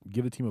 Give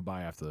the team a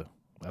bye after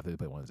they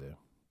play Wednesday.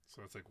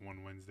 So it's like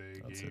one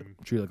Wednesday That's game.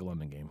 Treat it like a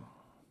London game.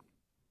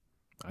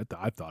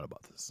 I've thought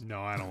about this.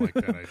 No, I don't like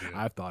that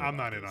idea. I'm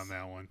not in on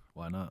that one.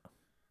 Why not?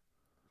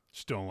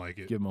 Just don't like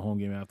it. Give them a home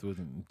game afterwards,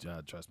 and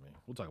trust me,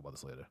 we'll talk about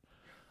this later.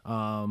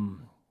 I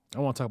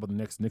want to talk about the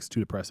Knicks. Knicks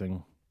too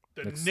depressing.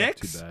 The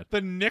Knicks? Too bad.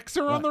 The Knicks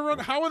are on the run.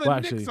 How are the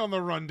Knicks on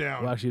the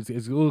rundown? Well, actually,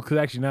 it's because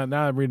actually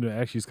now I'm reading it.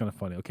 Actually, it's kind of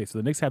funny. Okay, so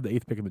the Knicks have the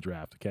 8th pick in the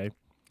draft. Okay,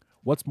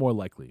 what's more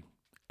likely?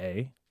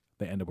 A,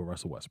 they end up with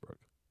Russell Westbrook.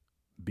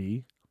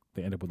 B,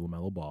 they end up with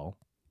LaMelo Ball.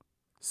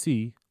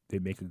 C, they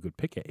make a good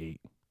pick at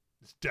 8.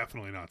 It's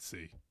definitely not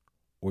C.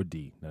 Or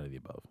D, none of the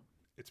above.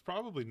 It's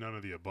probably none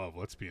of the above,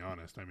 let's be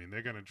honest. I mean,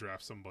 they're going to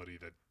draft somebody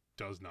that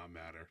does not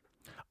matter.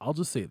 I'll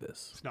just say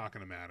this. It's not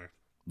going to matter.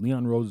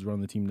 Leon Rose is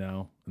running the team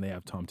now, and they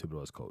have Tom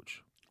Thibodeau as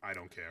coach. I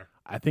don't care.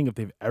 I think if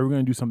they're ever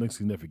going to do something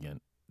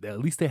significant, at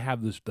least they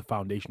have the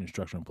foundation and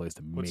structure in place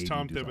to maybe What's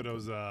Tom do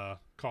Thibodeau's something.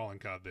 calling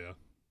card there?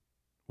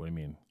 What do you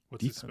mean?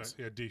 What's defense?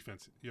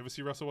 Defense. You ever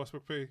see Russell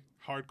Westbrook play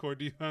hardcore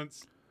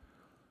defense?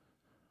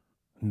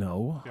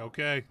 No.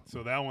 Okay,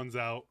 so that one's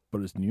out.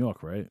 But it's New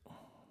York, right?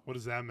 What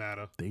does that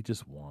matter? They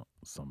just want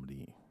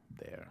somebody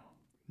there.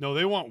 No,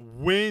 they want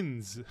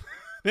wins.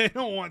 They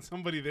don't want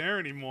somebody there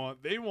anymore.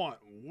 They want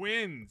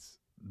wins.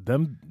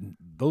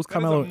 Those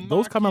Carmelo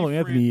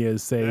Anthony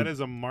years say that is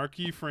a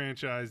marquee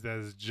franchise that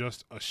is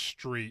just a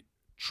straight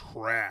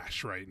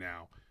trash right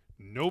now.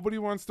 Nobody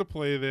wants to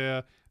play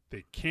there.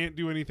 They can't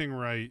do anything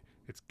right.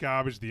 It's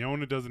garbage. The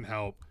owner doesn't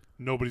help.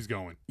 Nobody's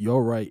going.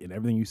 You're right in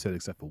everything you said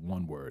except for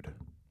one word.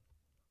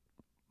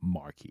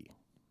 Marquee.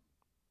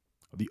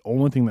 The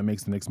only thing that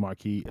makes the Knicks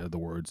marquee are the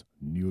words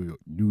New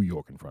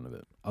York in front of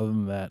it. Other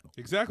than that,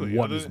 exactly.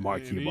 What is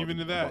marquee and about even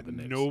to about that, the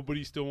Knicks?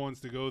 nobody still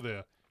wants to go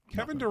there.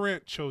 Kevin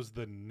Durant chose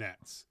the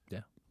Nets.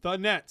 Yeah. The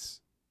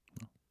Nets.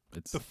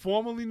 It's the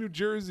formerly New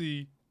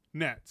Jersey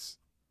Nets.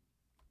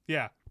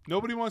 Yeah.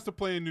 Nobody wants to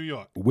play in New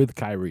York. With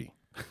Kyrie.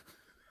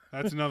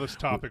 That's another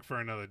topic for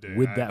another day.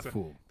 With that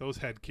fool. Those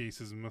head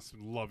cases must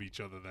love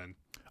each other then.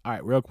 All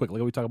right, real quick,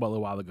 like we talked about a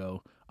little while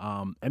ago,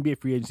 NBA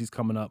free agency's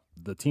coming up.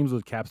 The teams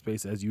with cap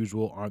space, as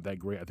usual, aren't that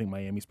great. I think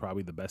Miami's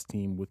probably the best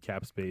team with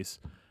cap space.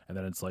 And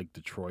then it's like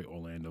Detroit,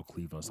 Orlando,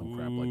 Cleveland, some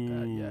crap like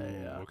that.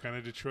 Yeah. What kind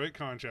of Detroit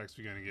contracts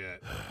we gonna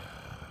get?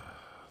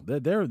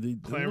 They're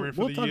clamoring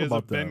for the years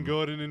of Ben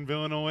Gordon and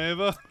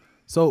Villanueva.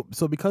 So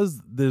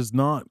because there's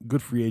not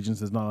good free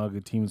agents, there's not a lot of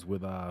good teams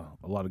with a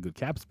lot of good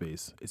cap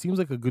space. It seems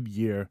like a good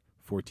year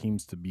for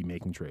teams to be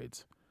making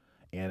trades.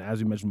 And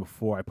as we mentioned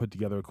before, I put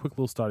together a quick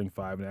little starting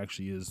five, and it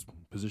actually is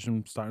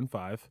position starting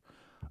five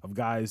of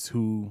guys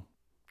who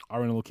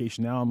are in a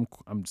location now.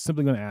 I'm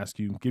simply going to ask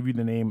you, give you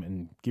the name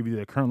and give you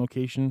their current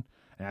location,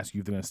 and ask you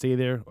if they're going to stay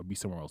there or be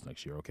somewhere else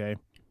next year, okay?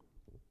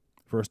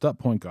 First up,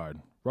 point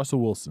guard, Russell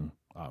Wilson.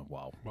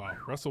 Wow,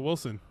 Russell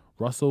Wilson.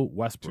 Russell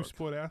Westbrook.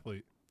 Two-sport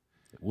athlete.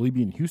 Will he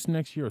be in Houston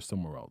next year or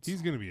somewhere else?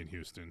 He's going to be in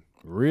Houston.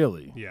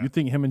 Really? Yeah. You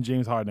think him and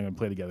James Harden are going to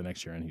play together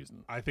next year in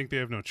Houston? I think they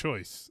have no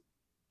choice.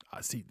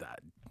 I see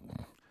that.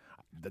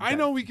 I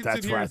know we can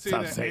sit here and say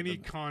that any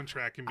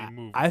contract can be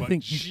moved. I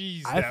think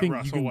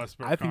Russell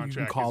Westbrook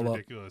contract is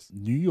ridiculous.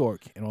 New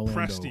York and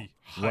Orlando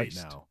right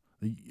heist. now.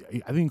 I think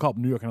you can call up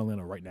New York and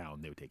Orlando right now,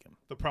 and they would take him.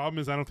 The problem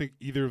is I don't think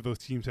either of those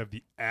teams have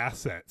the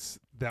assets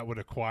that would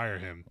acquire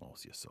him. Oh,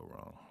 so you're so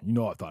wrong. You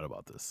know I've thought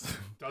about this.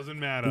 Doesn't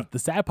matter. The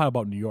sad part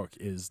about New York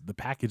is the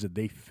package that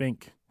they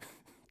think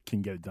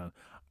can get it done.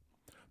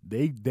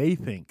 They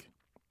think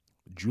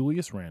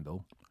Julius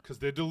Randle. Because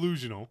they're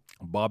delusional.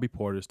 Bobby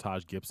Portis,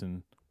 Taj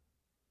Gibson.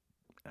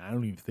 I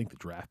don't even think the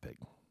draft pick.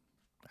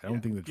 I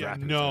don't think the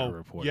draft pick is ever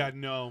reported. Yeah,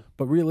 no.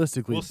 But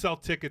realistically, we'll sell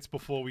tickets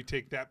before we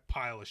take that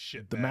pile of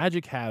shit The back.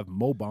 Magic have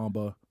Mo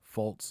Bamba,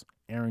 Fultz,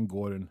 Aaron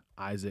Gordon,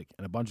 Isaac,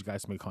 and a bunch of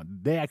guys to make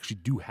content. They actually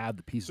do have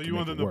the pieces to make it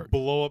work. So you want them to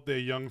blow up their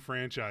young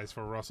franchise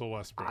for Russell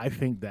Westbrook? I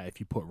think that if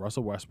you put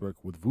Russell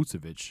Westbrook with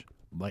Vucevic,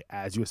 like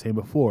as you were saying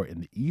before,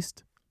 in the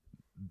East,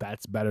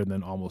 that's better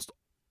than almost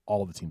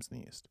all of the teams in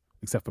the East,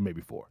 except for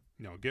maybe 4.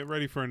 No, get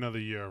ready for another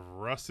year of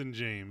Russ and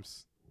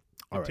James.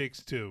 It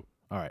takes 2.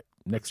 All right,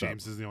 next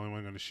James is the only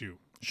one going to shoot.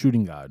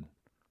 Shooting guard.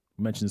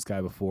 We mentioned this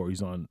guy before.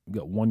 He's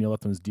got 1 year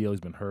left on his deal.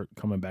 He's been hurt,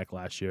 coming back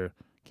last year.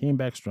 Came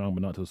back strong,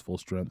 but not to his full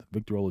strength.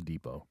 Victor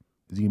Oladipo.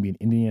 Is he going to be in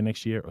Indiana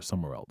next year or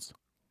somewhere else?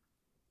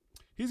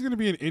 He's going to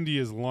be in Indy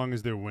as long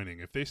as they're winning.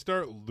 If they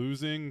start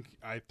losing,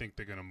 I think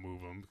they're going to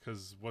move him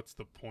because what's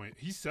the point?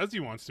 He says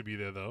he wants to be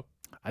there, though.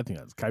 I think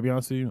that's. Can I be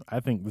honest with you? I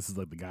think this is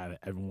like the guy that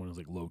everyone is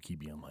like low key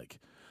being like,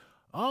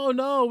 oh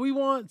no, we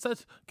want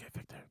such. Get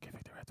Victor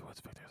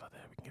afterwards. Victor's out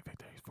there. We can get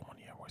Victor. He's for 1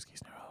 year. Worst case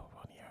scenario,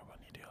 1 year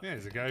deal. Yeah,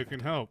 he's a guy who can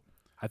help.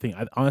 I think.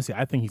 Honestly,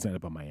 I think he's going to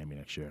end up in Miami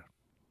next year.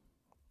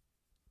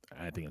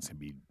 I think it's going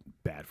to be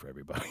bad for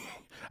everybody.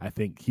 I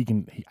think he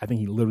can. I think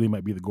he literally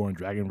might be the Goran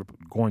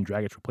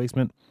Dragic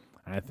replacement.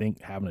 And I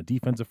think having a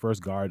defensive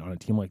first guard on a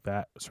team like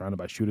that, surrounded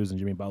by shooters and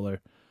Jimmy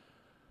Butler,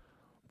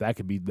 that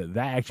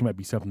actually might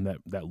be something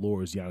that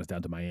lures Giannis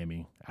down to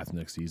Miami after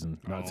next season.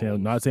 Not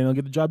saying he'll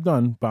get the job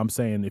done, but I'm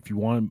saying if you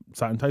want to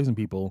start enticing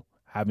people,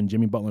 having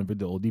Jimmy Butler and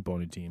Victor Oladipo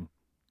on your team,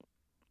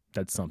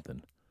 that's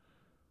something.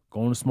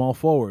 Going to small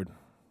forward,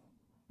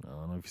 I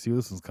don't know if you see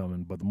this one's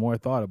coming, but the more I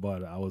thought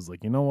about it, I was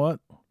like, you know what?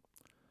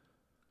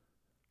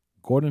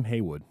 Gordon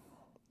Hayward.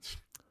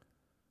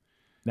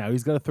 Now,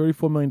 he's got a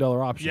 $34 million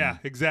option. Yeah,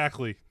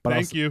 exactly.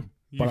 Thank you.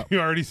 You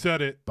already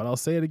said it. But I'll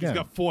say it again. He's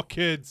got 4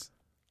 kids.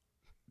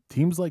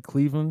 Teams like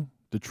Cleveland,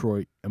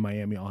 Detroit, and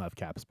Miami all have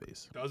cap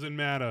space. Doesn't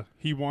matter.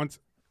 He wants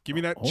 – give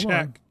me that Hold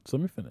check. On. So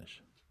let me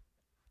finish.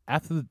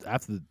 After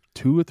the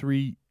 2 or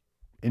 3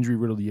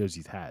 injury-riddled years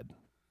he's had,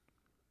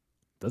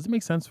 does it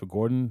make sense for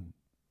Gordon,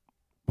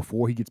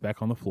 before he gets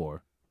back on the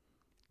floor,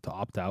 to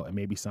opt out and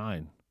maybe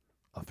sign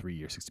a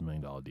 3-year, $60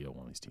 million deal with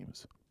one of these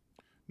teams?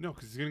 No,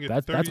 because he's going to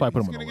get that's why I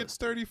put him on the list.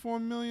 He's going to get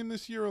 $34 million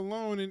this year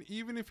alone, and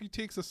even if he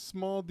takes a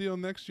small deal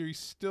next year, he's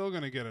still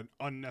going to get an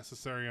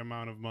unnecessary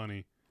amount of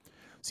money.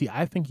 See,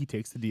 I think he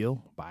takes the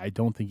deal, but I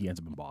don't think he ends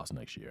up in Boston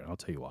next year, and I'll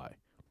tell you why.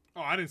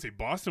 Oh, I didn't say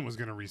Boston was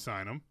going to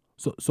re-sign him.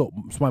 So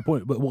my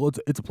point,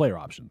 it's a player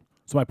option.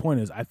 So my point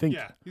is, I think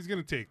he's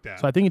going to take that.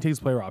 So I think he takes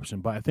a player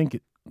option, but I think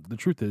the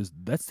truth is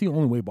that's the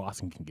only way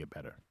Boston can get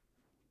better.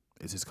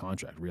 Is his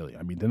contract, really?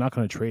 I mean, they're not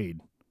going to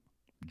trade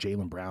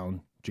Jaylen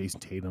Brown, Jason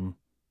Tatum,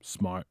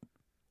 Smart,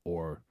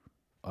 or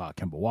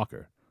Kemba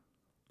Walker.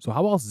 So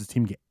how else does this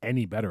team get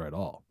any better at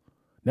all?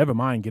 Never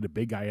mind get a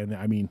big guy in there.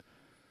 I mean,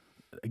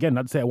 again,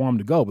 not to say I want him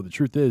to go, but the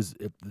truth is,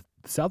 if the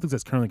Celtics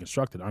that's currently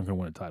constructed aren't going to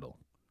win a title.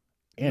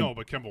 And no,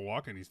 but Kemba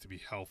Walker needs to be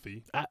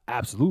healthy.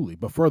 Absolutely.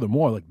 But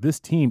furthermore, like this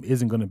team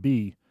isn't going to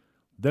be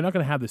 – they're not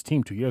going to have this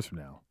team 2 years from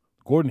now.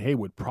 Gordon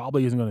Hayward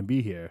probably isn't going to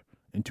be here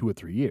in 2 or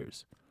 3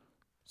 years.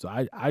 So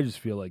I just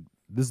feel like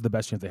this is the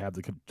best chance they have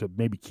to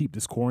maybe keep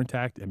this core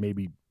intact and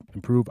maybe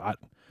improve.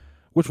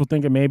 Wishful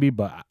thinking maybe,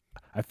 but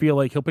I feel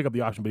like he'll pick up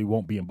the option, but he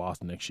won't be in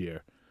Boston next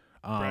year.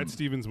 Brad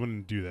Stevens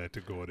wouldn't do that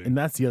to Gordon. And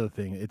that's the other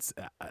thing.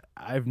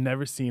 I've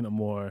never seen a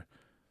more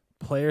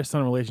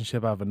player-son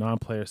relationship out of a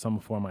non-player son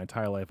before in my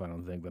entire life, I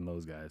don't think, than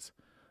those guys.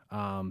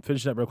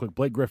 Finish that real quick.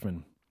 Blake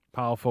Griffin,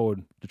 power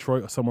forward,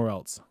 Detroit or somewhere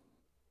else.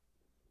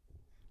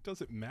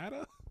 Does it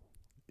matter?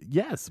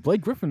 Yes,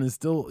 Blake Griffin is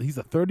he's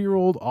a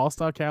 30-year-old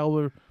all-star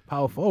caliber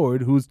power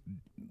forward who's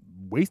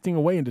wasting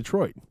away in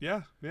Detroit.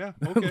 Yeah. Okay.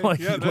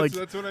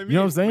 That's what I mean. You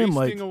know what I'm saying?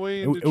 Wasting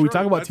away in Detroit. We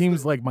talk about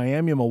teams like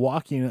Miami and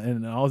Milwaukee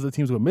and all the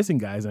teams who are missing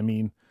guys. I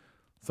mean,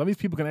 some of these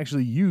people can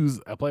actually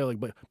use a player like,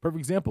 but perfect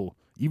example,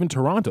 even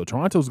Toronto.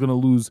 Toronto's going to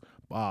lose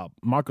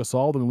Marc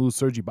Gasol, they're going to lose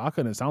Serge Ibaka,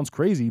 and it sounds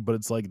crazy, but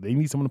it's like they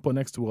need someone to put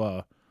next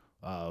to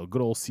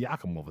good old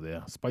Siakam over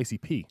there, Spicy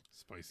P.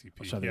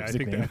 Yeah, I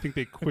think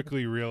they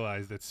quickly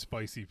realized that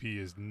Spicy P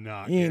is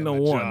not ain't no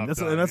one. That's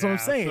what I'm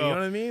saying. So, you know what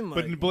I mean?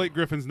 But Blake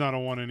Griffin's not a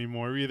one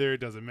anymore either. It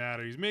doesn't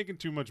matter. He's making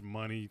too much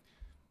money.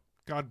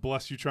 God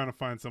bless you trying to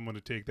find someone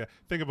to take that.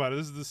 Think about it.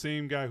 This is the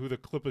same guy who the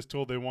Clippers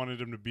told they wanted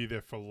him to be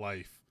there for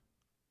life.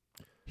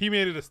 He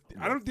made it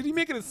did he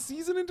make it a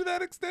season into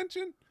that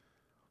extension?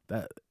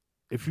 That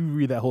if you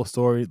read that whole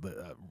story,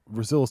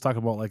 Brazil was talking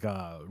about like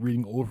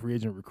reading old free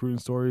agent recruiting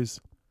stories.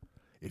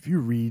 If you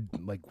read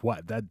like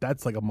what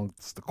that's like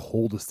amongst the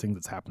coldest thing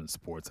that's happened in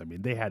sports. I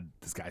mean, they had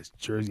this guy's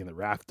jersey in the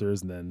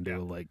rafters, and then they were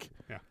like,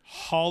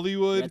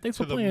 Hollywood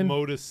to the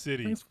Motor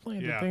City. Thanks for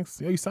playing. Yeah.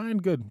 Thanks. You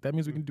signed. Good. That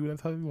means we can do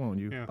that how we want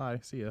you. Yeah. Bye.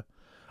 See ya.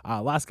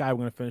 Last guy we're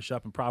gonna finish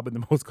up, and probably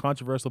the most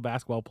controversial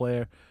basketball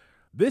player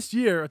this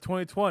year of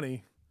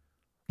 2020.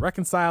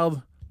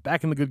 Reconciled,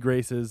 back in the good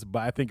graces,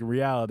 but I think in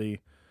reality,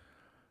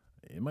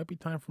 it might be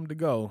time for him to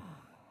go.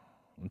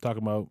 I'm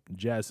talking about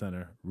Jazz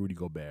center Rudy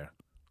Gobert.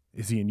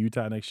 Is he in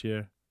Utah next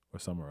year or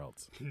somewhere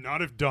else?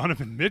 Not if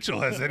Donovan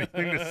Mitchell has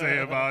anything to say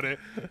about it.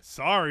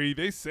 Sorry,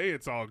 they say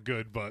it's all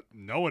good, but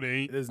no, it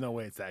ain't. There's no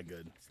way it's that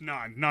good. It's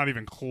not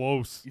even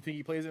close. You think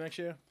he plays it next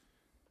year?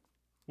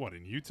 What,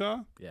 in Utah?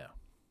 Yeah.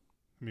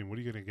 I mean, what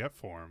are you going to get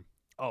for him?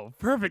 Oh,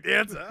 perfect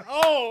answer.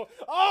 Oh,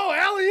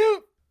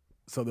 alley-oop.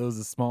 So there was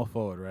a small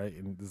forward, right?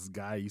 And this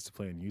guy used to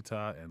play in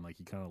Utah, and like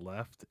he kind of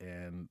left,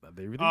 and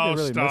they really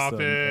miss him. Stop it!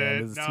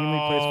 And there's a team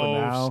he plays for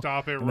now.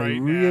 Stop it and right now! They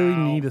really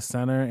need a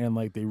center, and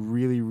like they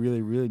really,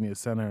 really, really need a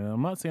center. And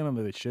I'm not saying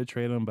that they should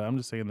trade him, but I'm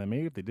just saying that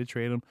maybe if they did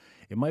trade him,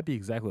 it might be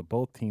exactly what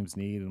both teams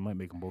need, and it might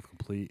make them both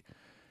complete,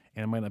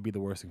 and it might not be the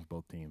worst thing for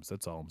both teams.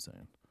 That's all I'm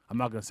saying. I'm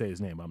not going to say his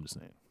name. I'm just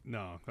saying.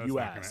 No, that's you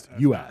not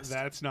asked.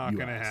 That's not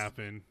going to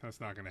happen. That's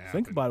not going to happen.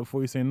 Think about it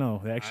before you say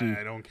no.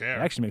 I don't care.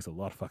 It actually makes a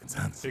lot of fucking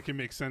sense. It can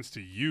make sense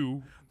to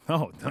you.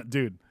 No,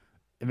 dude,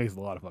 it makes a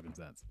lot of fucking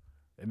sense.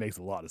 It makes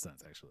a lot of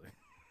sense, actually.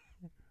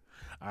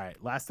 All right,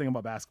 last thing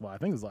about basketball. I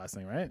think it's the last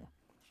thing, right?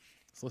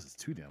 This list is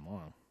too damn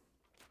long.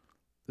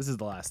 This is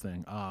the last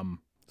thing.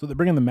 So they're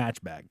bringing the match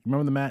back.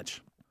 Remember the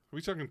match? Are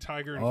we talking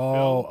Tiger and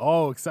Phil?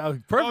 Oh,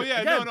 exactly. Perfect. Oh,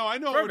 yeah, Again, no, I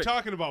know what we're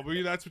talking about.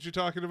 But that's what you're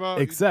talking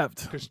about?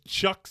 Except because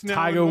Chuck's now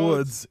Tiger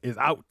Woods is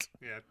out.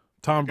 Yeah.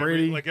 Tom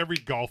Brady. Like every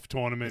golf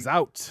tournament. Is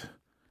out.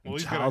 Well,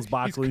 he's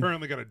Barkley.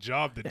 currently got a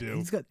job to do.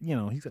 He's got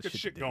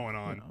shit going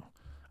on. You know.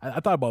 I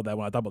thought about that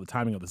when I thought about the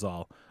timing of this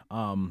all.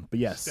 But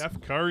yes.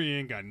 Steph Curry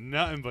ain't got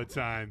nothing but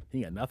time.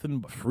 He got nothing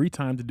but free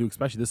time to do,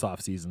 especially this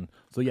offseason.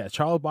 So, yeah,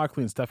 Charles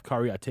Barkley and Steph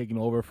Curry are taking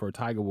over for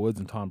Tiger Woods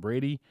and Tom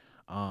Brady.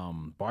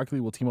 Barkley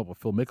will team up with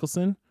Phil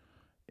Mickelson,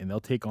 and they'll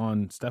take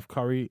on Steph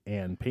Curry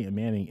and Peyton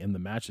Manning in the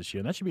match this year.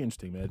 And that should be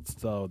interesting, man. It's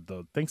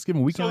the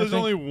Thanksgiving weekend. So there's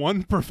only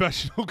one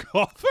professional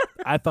golfer?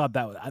 I thought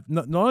that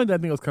not only did I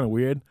think it was kind of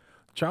weird,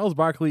 Charles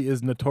Barkley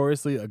is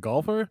notoriously a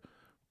golfer.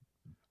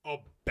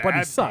 But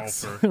he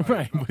sucks.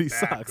 Right, but he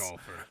sucks.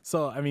 Golfer.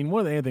 So, I mean,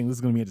 more than anything, this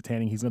is going to be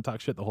entertaining. He's going to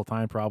talk shit the whole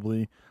time,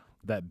 probably.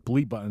 That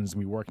bleep button's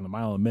going to be working a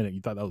mile a minute.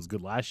 You thought that was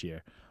good last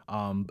year.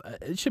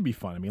 It should be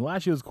fun. I mean,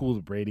 last year was cool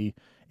with Brady,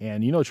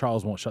 and you know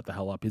Charles won't shut the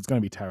hell up. He's going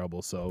to be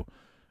terrible, so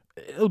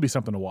it'll be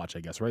something to watch, I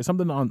guess, right?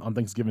 Something on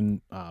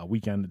Thanksgiving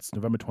weekend. It's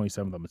November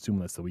 27th. I'm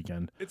assuming that's the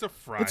weekend. It's a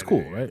Friday. It's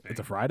cool, right? It's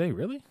a Friday?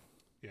 Really?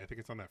 Yeah, I think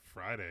it's on that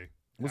Friday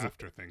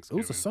after Thanksgiving.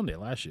 It was a Sunday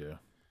last year.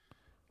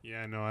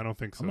 Yeah, no, I don't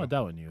think so. I'm not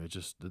doubting you. It's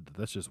just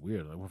that's just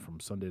weird. I went from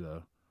Sunday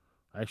to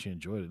I actually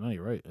enjoyed it. No,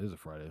 you're right. It is a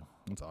Friday.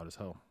 It's odd as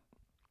hell.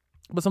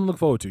 But something to look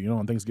forward to, you know,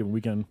 on Thanksgiving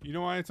weekend. You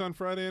know why it's on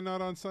Friday and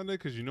not on Sunday?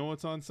 Because you know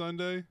what's on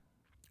Sunday?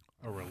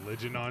 A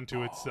religion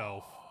unto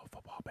itself.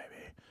 Football, baby.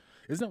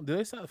 They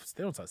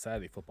don't start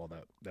Saturday football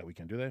that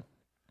weekend, do they?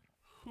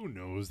 Who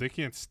knows? They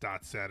can't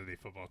start Saturday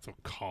football until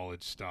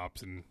college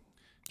stops. And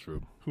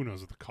true. Who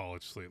knows what the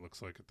college slate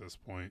looks like at this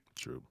point?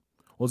 True.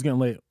 Well, it's getting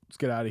late. Let's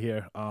get out of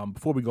here.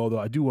 Before we go, though,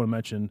 I do want to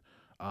mention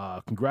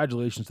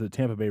congratulations to the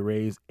Tampa Bay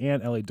Rays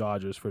and LA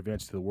Dodgers for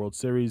advancing to the World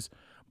Series.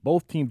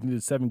 Both teams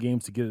needed 7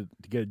 games to get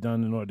it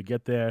done in order to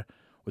get there,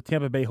 with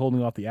Tampa Bay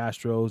holding off the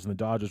Astros and the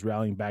Dodgers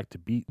rallying back to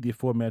beat the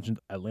aforementioned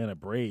Atlanta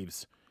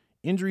Braves.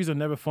 Injuries are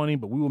never funny,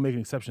 but we will make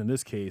an exception in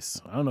this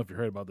case. I don't know if you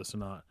heard about this or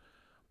not.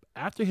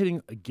 After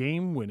hitting a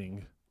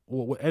game-winning,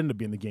 well, what ended up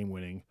being the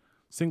game-winning,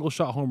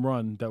 single-shot home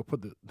run that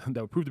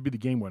would prove to be the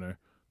game winner,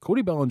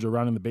 Cody Bellinger,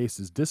 rounding the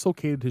bases,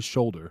 dislocated his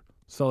shoulder,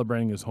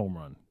 celebrating his home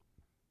run.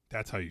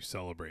 That's how you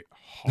celebrate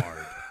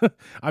hard.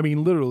 I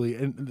mean, literally.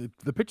 And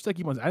the pictures I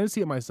keep on, I didn't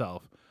see it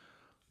myself.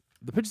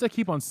 The pictures I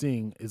keep on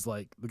seeing is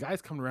like the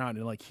guy's coming around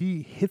and like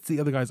he hits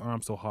the other guy's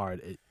arm so hard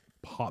it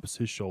pops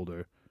his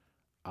shoulder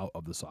out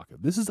of the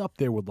socket. This is up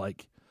there with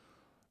like.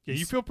 Yeah,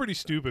 you feel pretty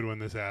stupid when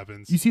this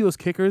happens. You see those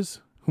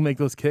kickers who make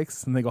those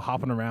kicks and they go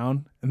hopping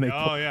around and they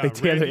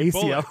tear their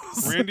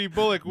ACLs. Randy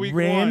Bullock, week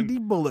Randy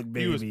 1. Bullock,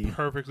 baby. He was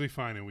perfectly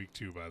fine in week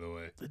 2, by the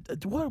way.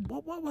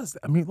 What was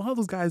that? I mean, a lot of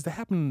those guys, that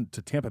happened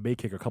to Tampa Bay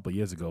kicker a couple of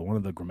years ago. One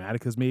of the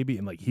Grammaticas maybe,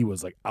 and he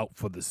was out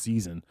for the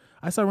season.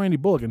 I saw Randy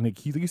Bullock and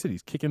like you said,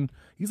 he's kicking.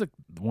 He's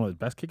one of the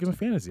best kickers in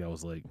fantasy. I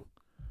was like,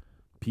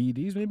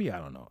 PEDs maybe? I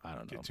don't know.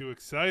 Get too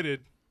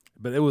excited.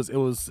 But it was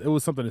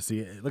something to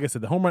see. Like I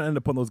said, the home run ended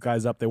up putting those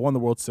guys up. They won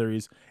the World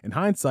Series. In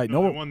hindsight, they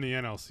won the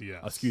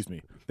NLCS. Excuse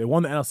me. They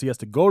won the NLCS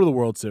to go to the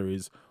World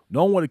Series.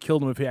 No one would have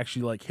killed him if he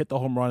actually hit the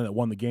home run and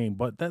won the game.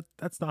 But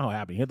that's not how it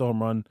happened. He hit the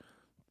home run,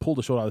 pulled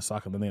the shoulder out of the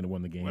socket, and then they had to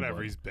win the game.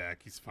 Whatever. He's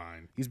back. He's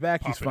fine. He's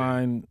back. He's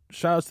fine.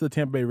 Shout outs to the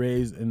Tampa Bay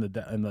Rays and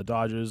the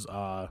Dodgers.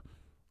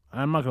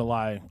 I'm not gonna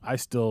lie. I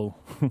still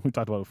we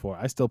talked about it before.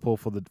 I still pull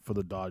for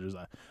the Dodgers.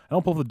 I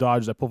don't pull for the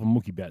Dodgers. I pull for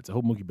Mookie Betts. I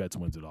hope Mookie Betts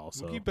wins it all.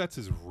 So Mookie Betts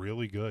is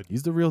really good.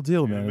 He's the real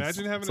deal, man.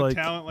 Imagine having a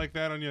talent like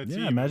that on your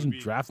team. Yeah, imagine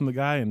drafting the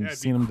guy and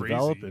seeing him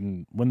develop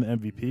and win the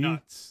MVP,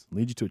 Nuts.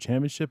 lead you to a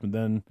championship, and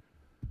then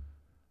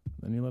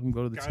you let him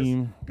go to the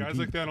team. Guys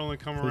like that only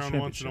come around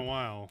once in a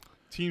while.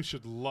 Teams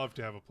should love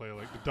to have a player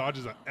like the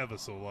Dodgers are ever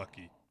so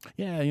lucky.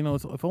 Yeah,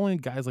 if only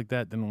guys like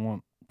that didn't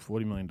want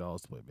 $40 million to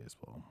play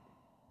baseball.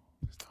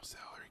 There's no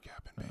salary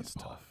cap in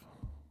baseball. Tough.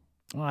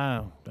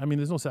 Well, I mean,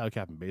 there's no salary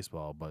cap in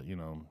baseball, but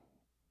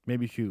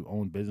maybe if you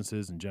own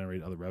businesses and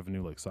generate other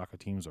revenue like soccer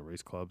teams or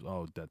race clubs.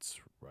 Oh,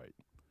 that's right.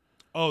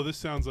 Oh, this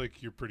sounds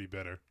like you're pretty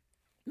bitter.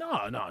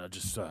 No,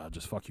 just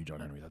fuck you, John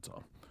Henry. That's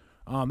all.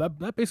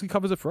 That basically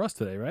covers it for us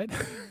today, right?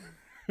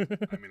 I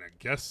mean, I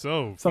guess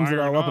so. Sums it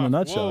all up in a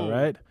nutshell,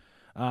 right?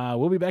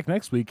 We'll be back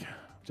next week,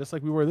 just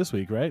like we were this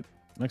week, right?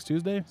 Next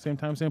Tuesday, same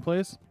time, same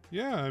place.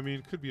 Yeah, I mean,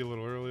 it could be a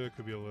little earlier, it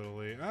could be a little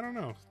late. I don't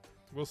know.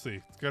 We'll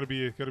see. It's gotta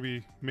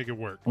be make it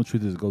work. Well, the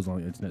truth is, it goes on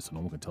the internet, so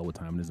no one can tell what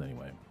time it is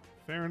anyway.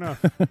 Fair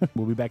enough.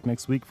 We'll be back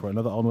next week for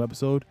another all new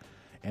episode,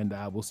 and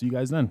we'll see you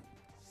guys then.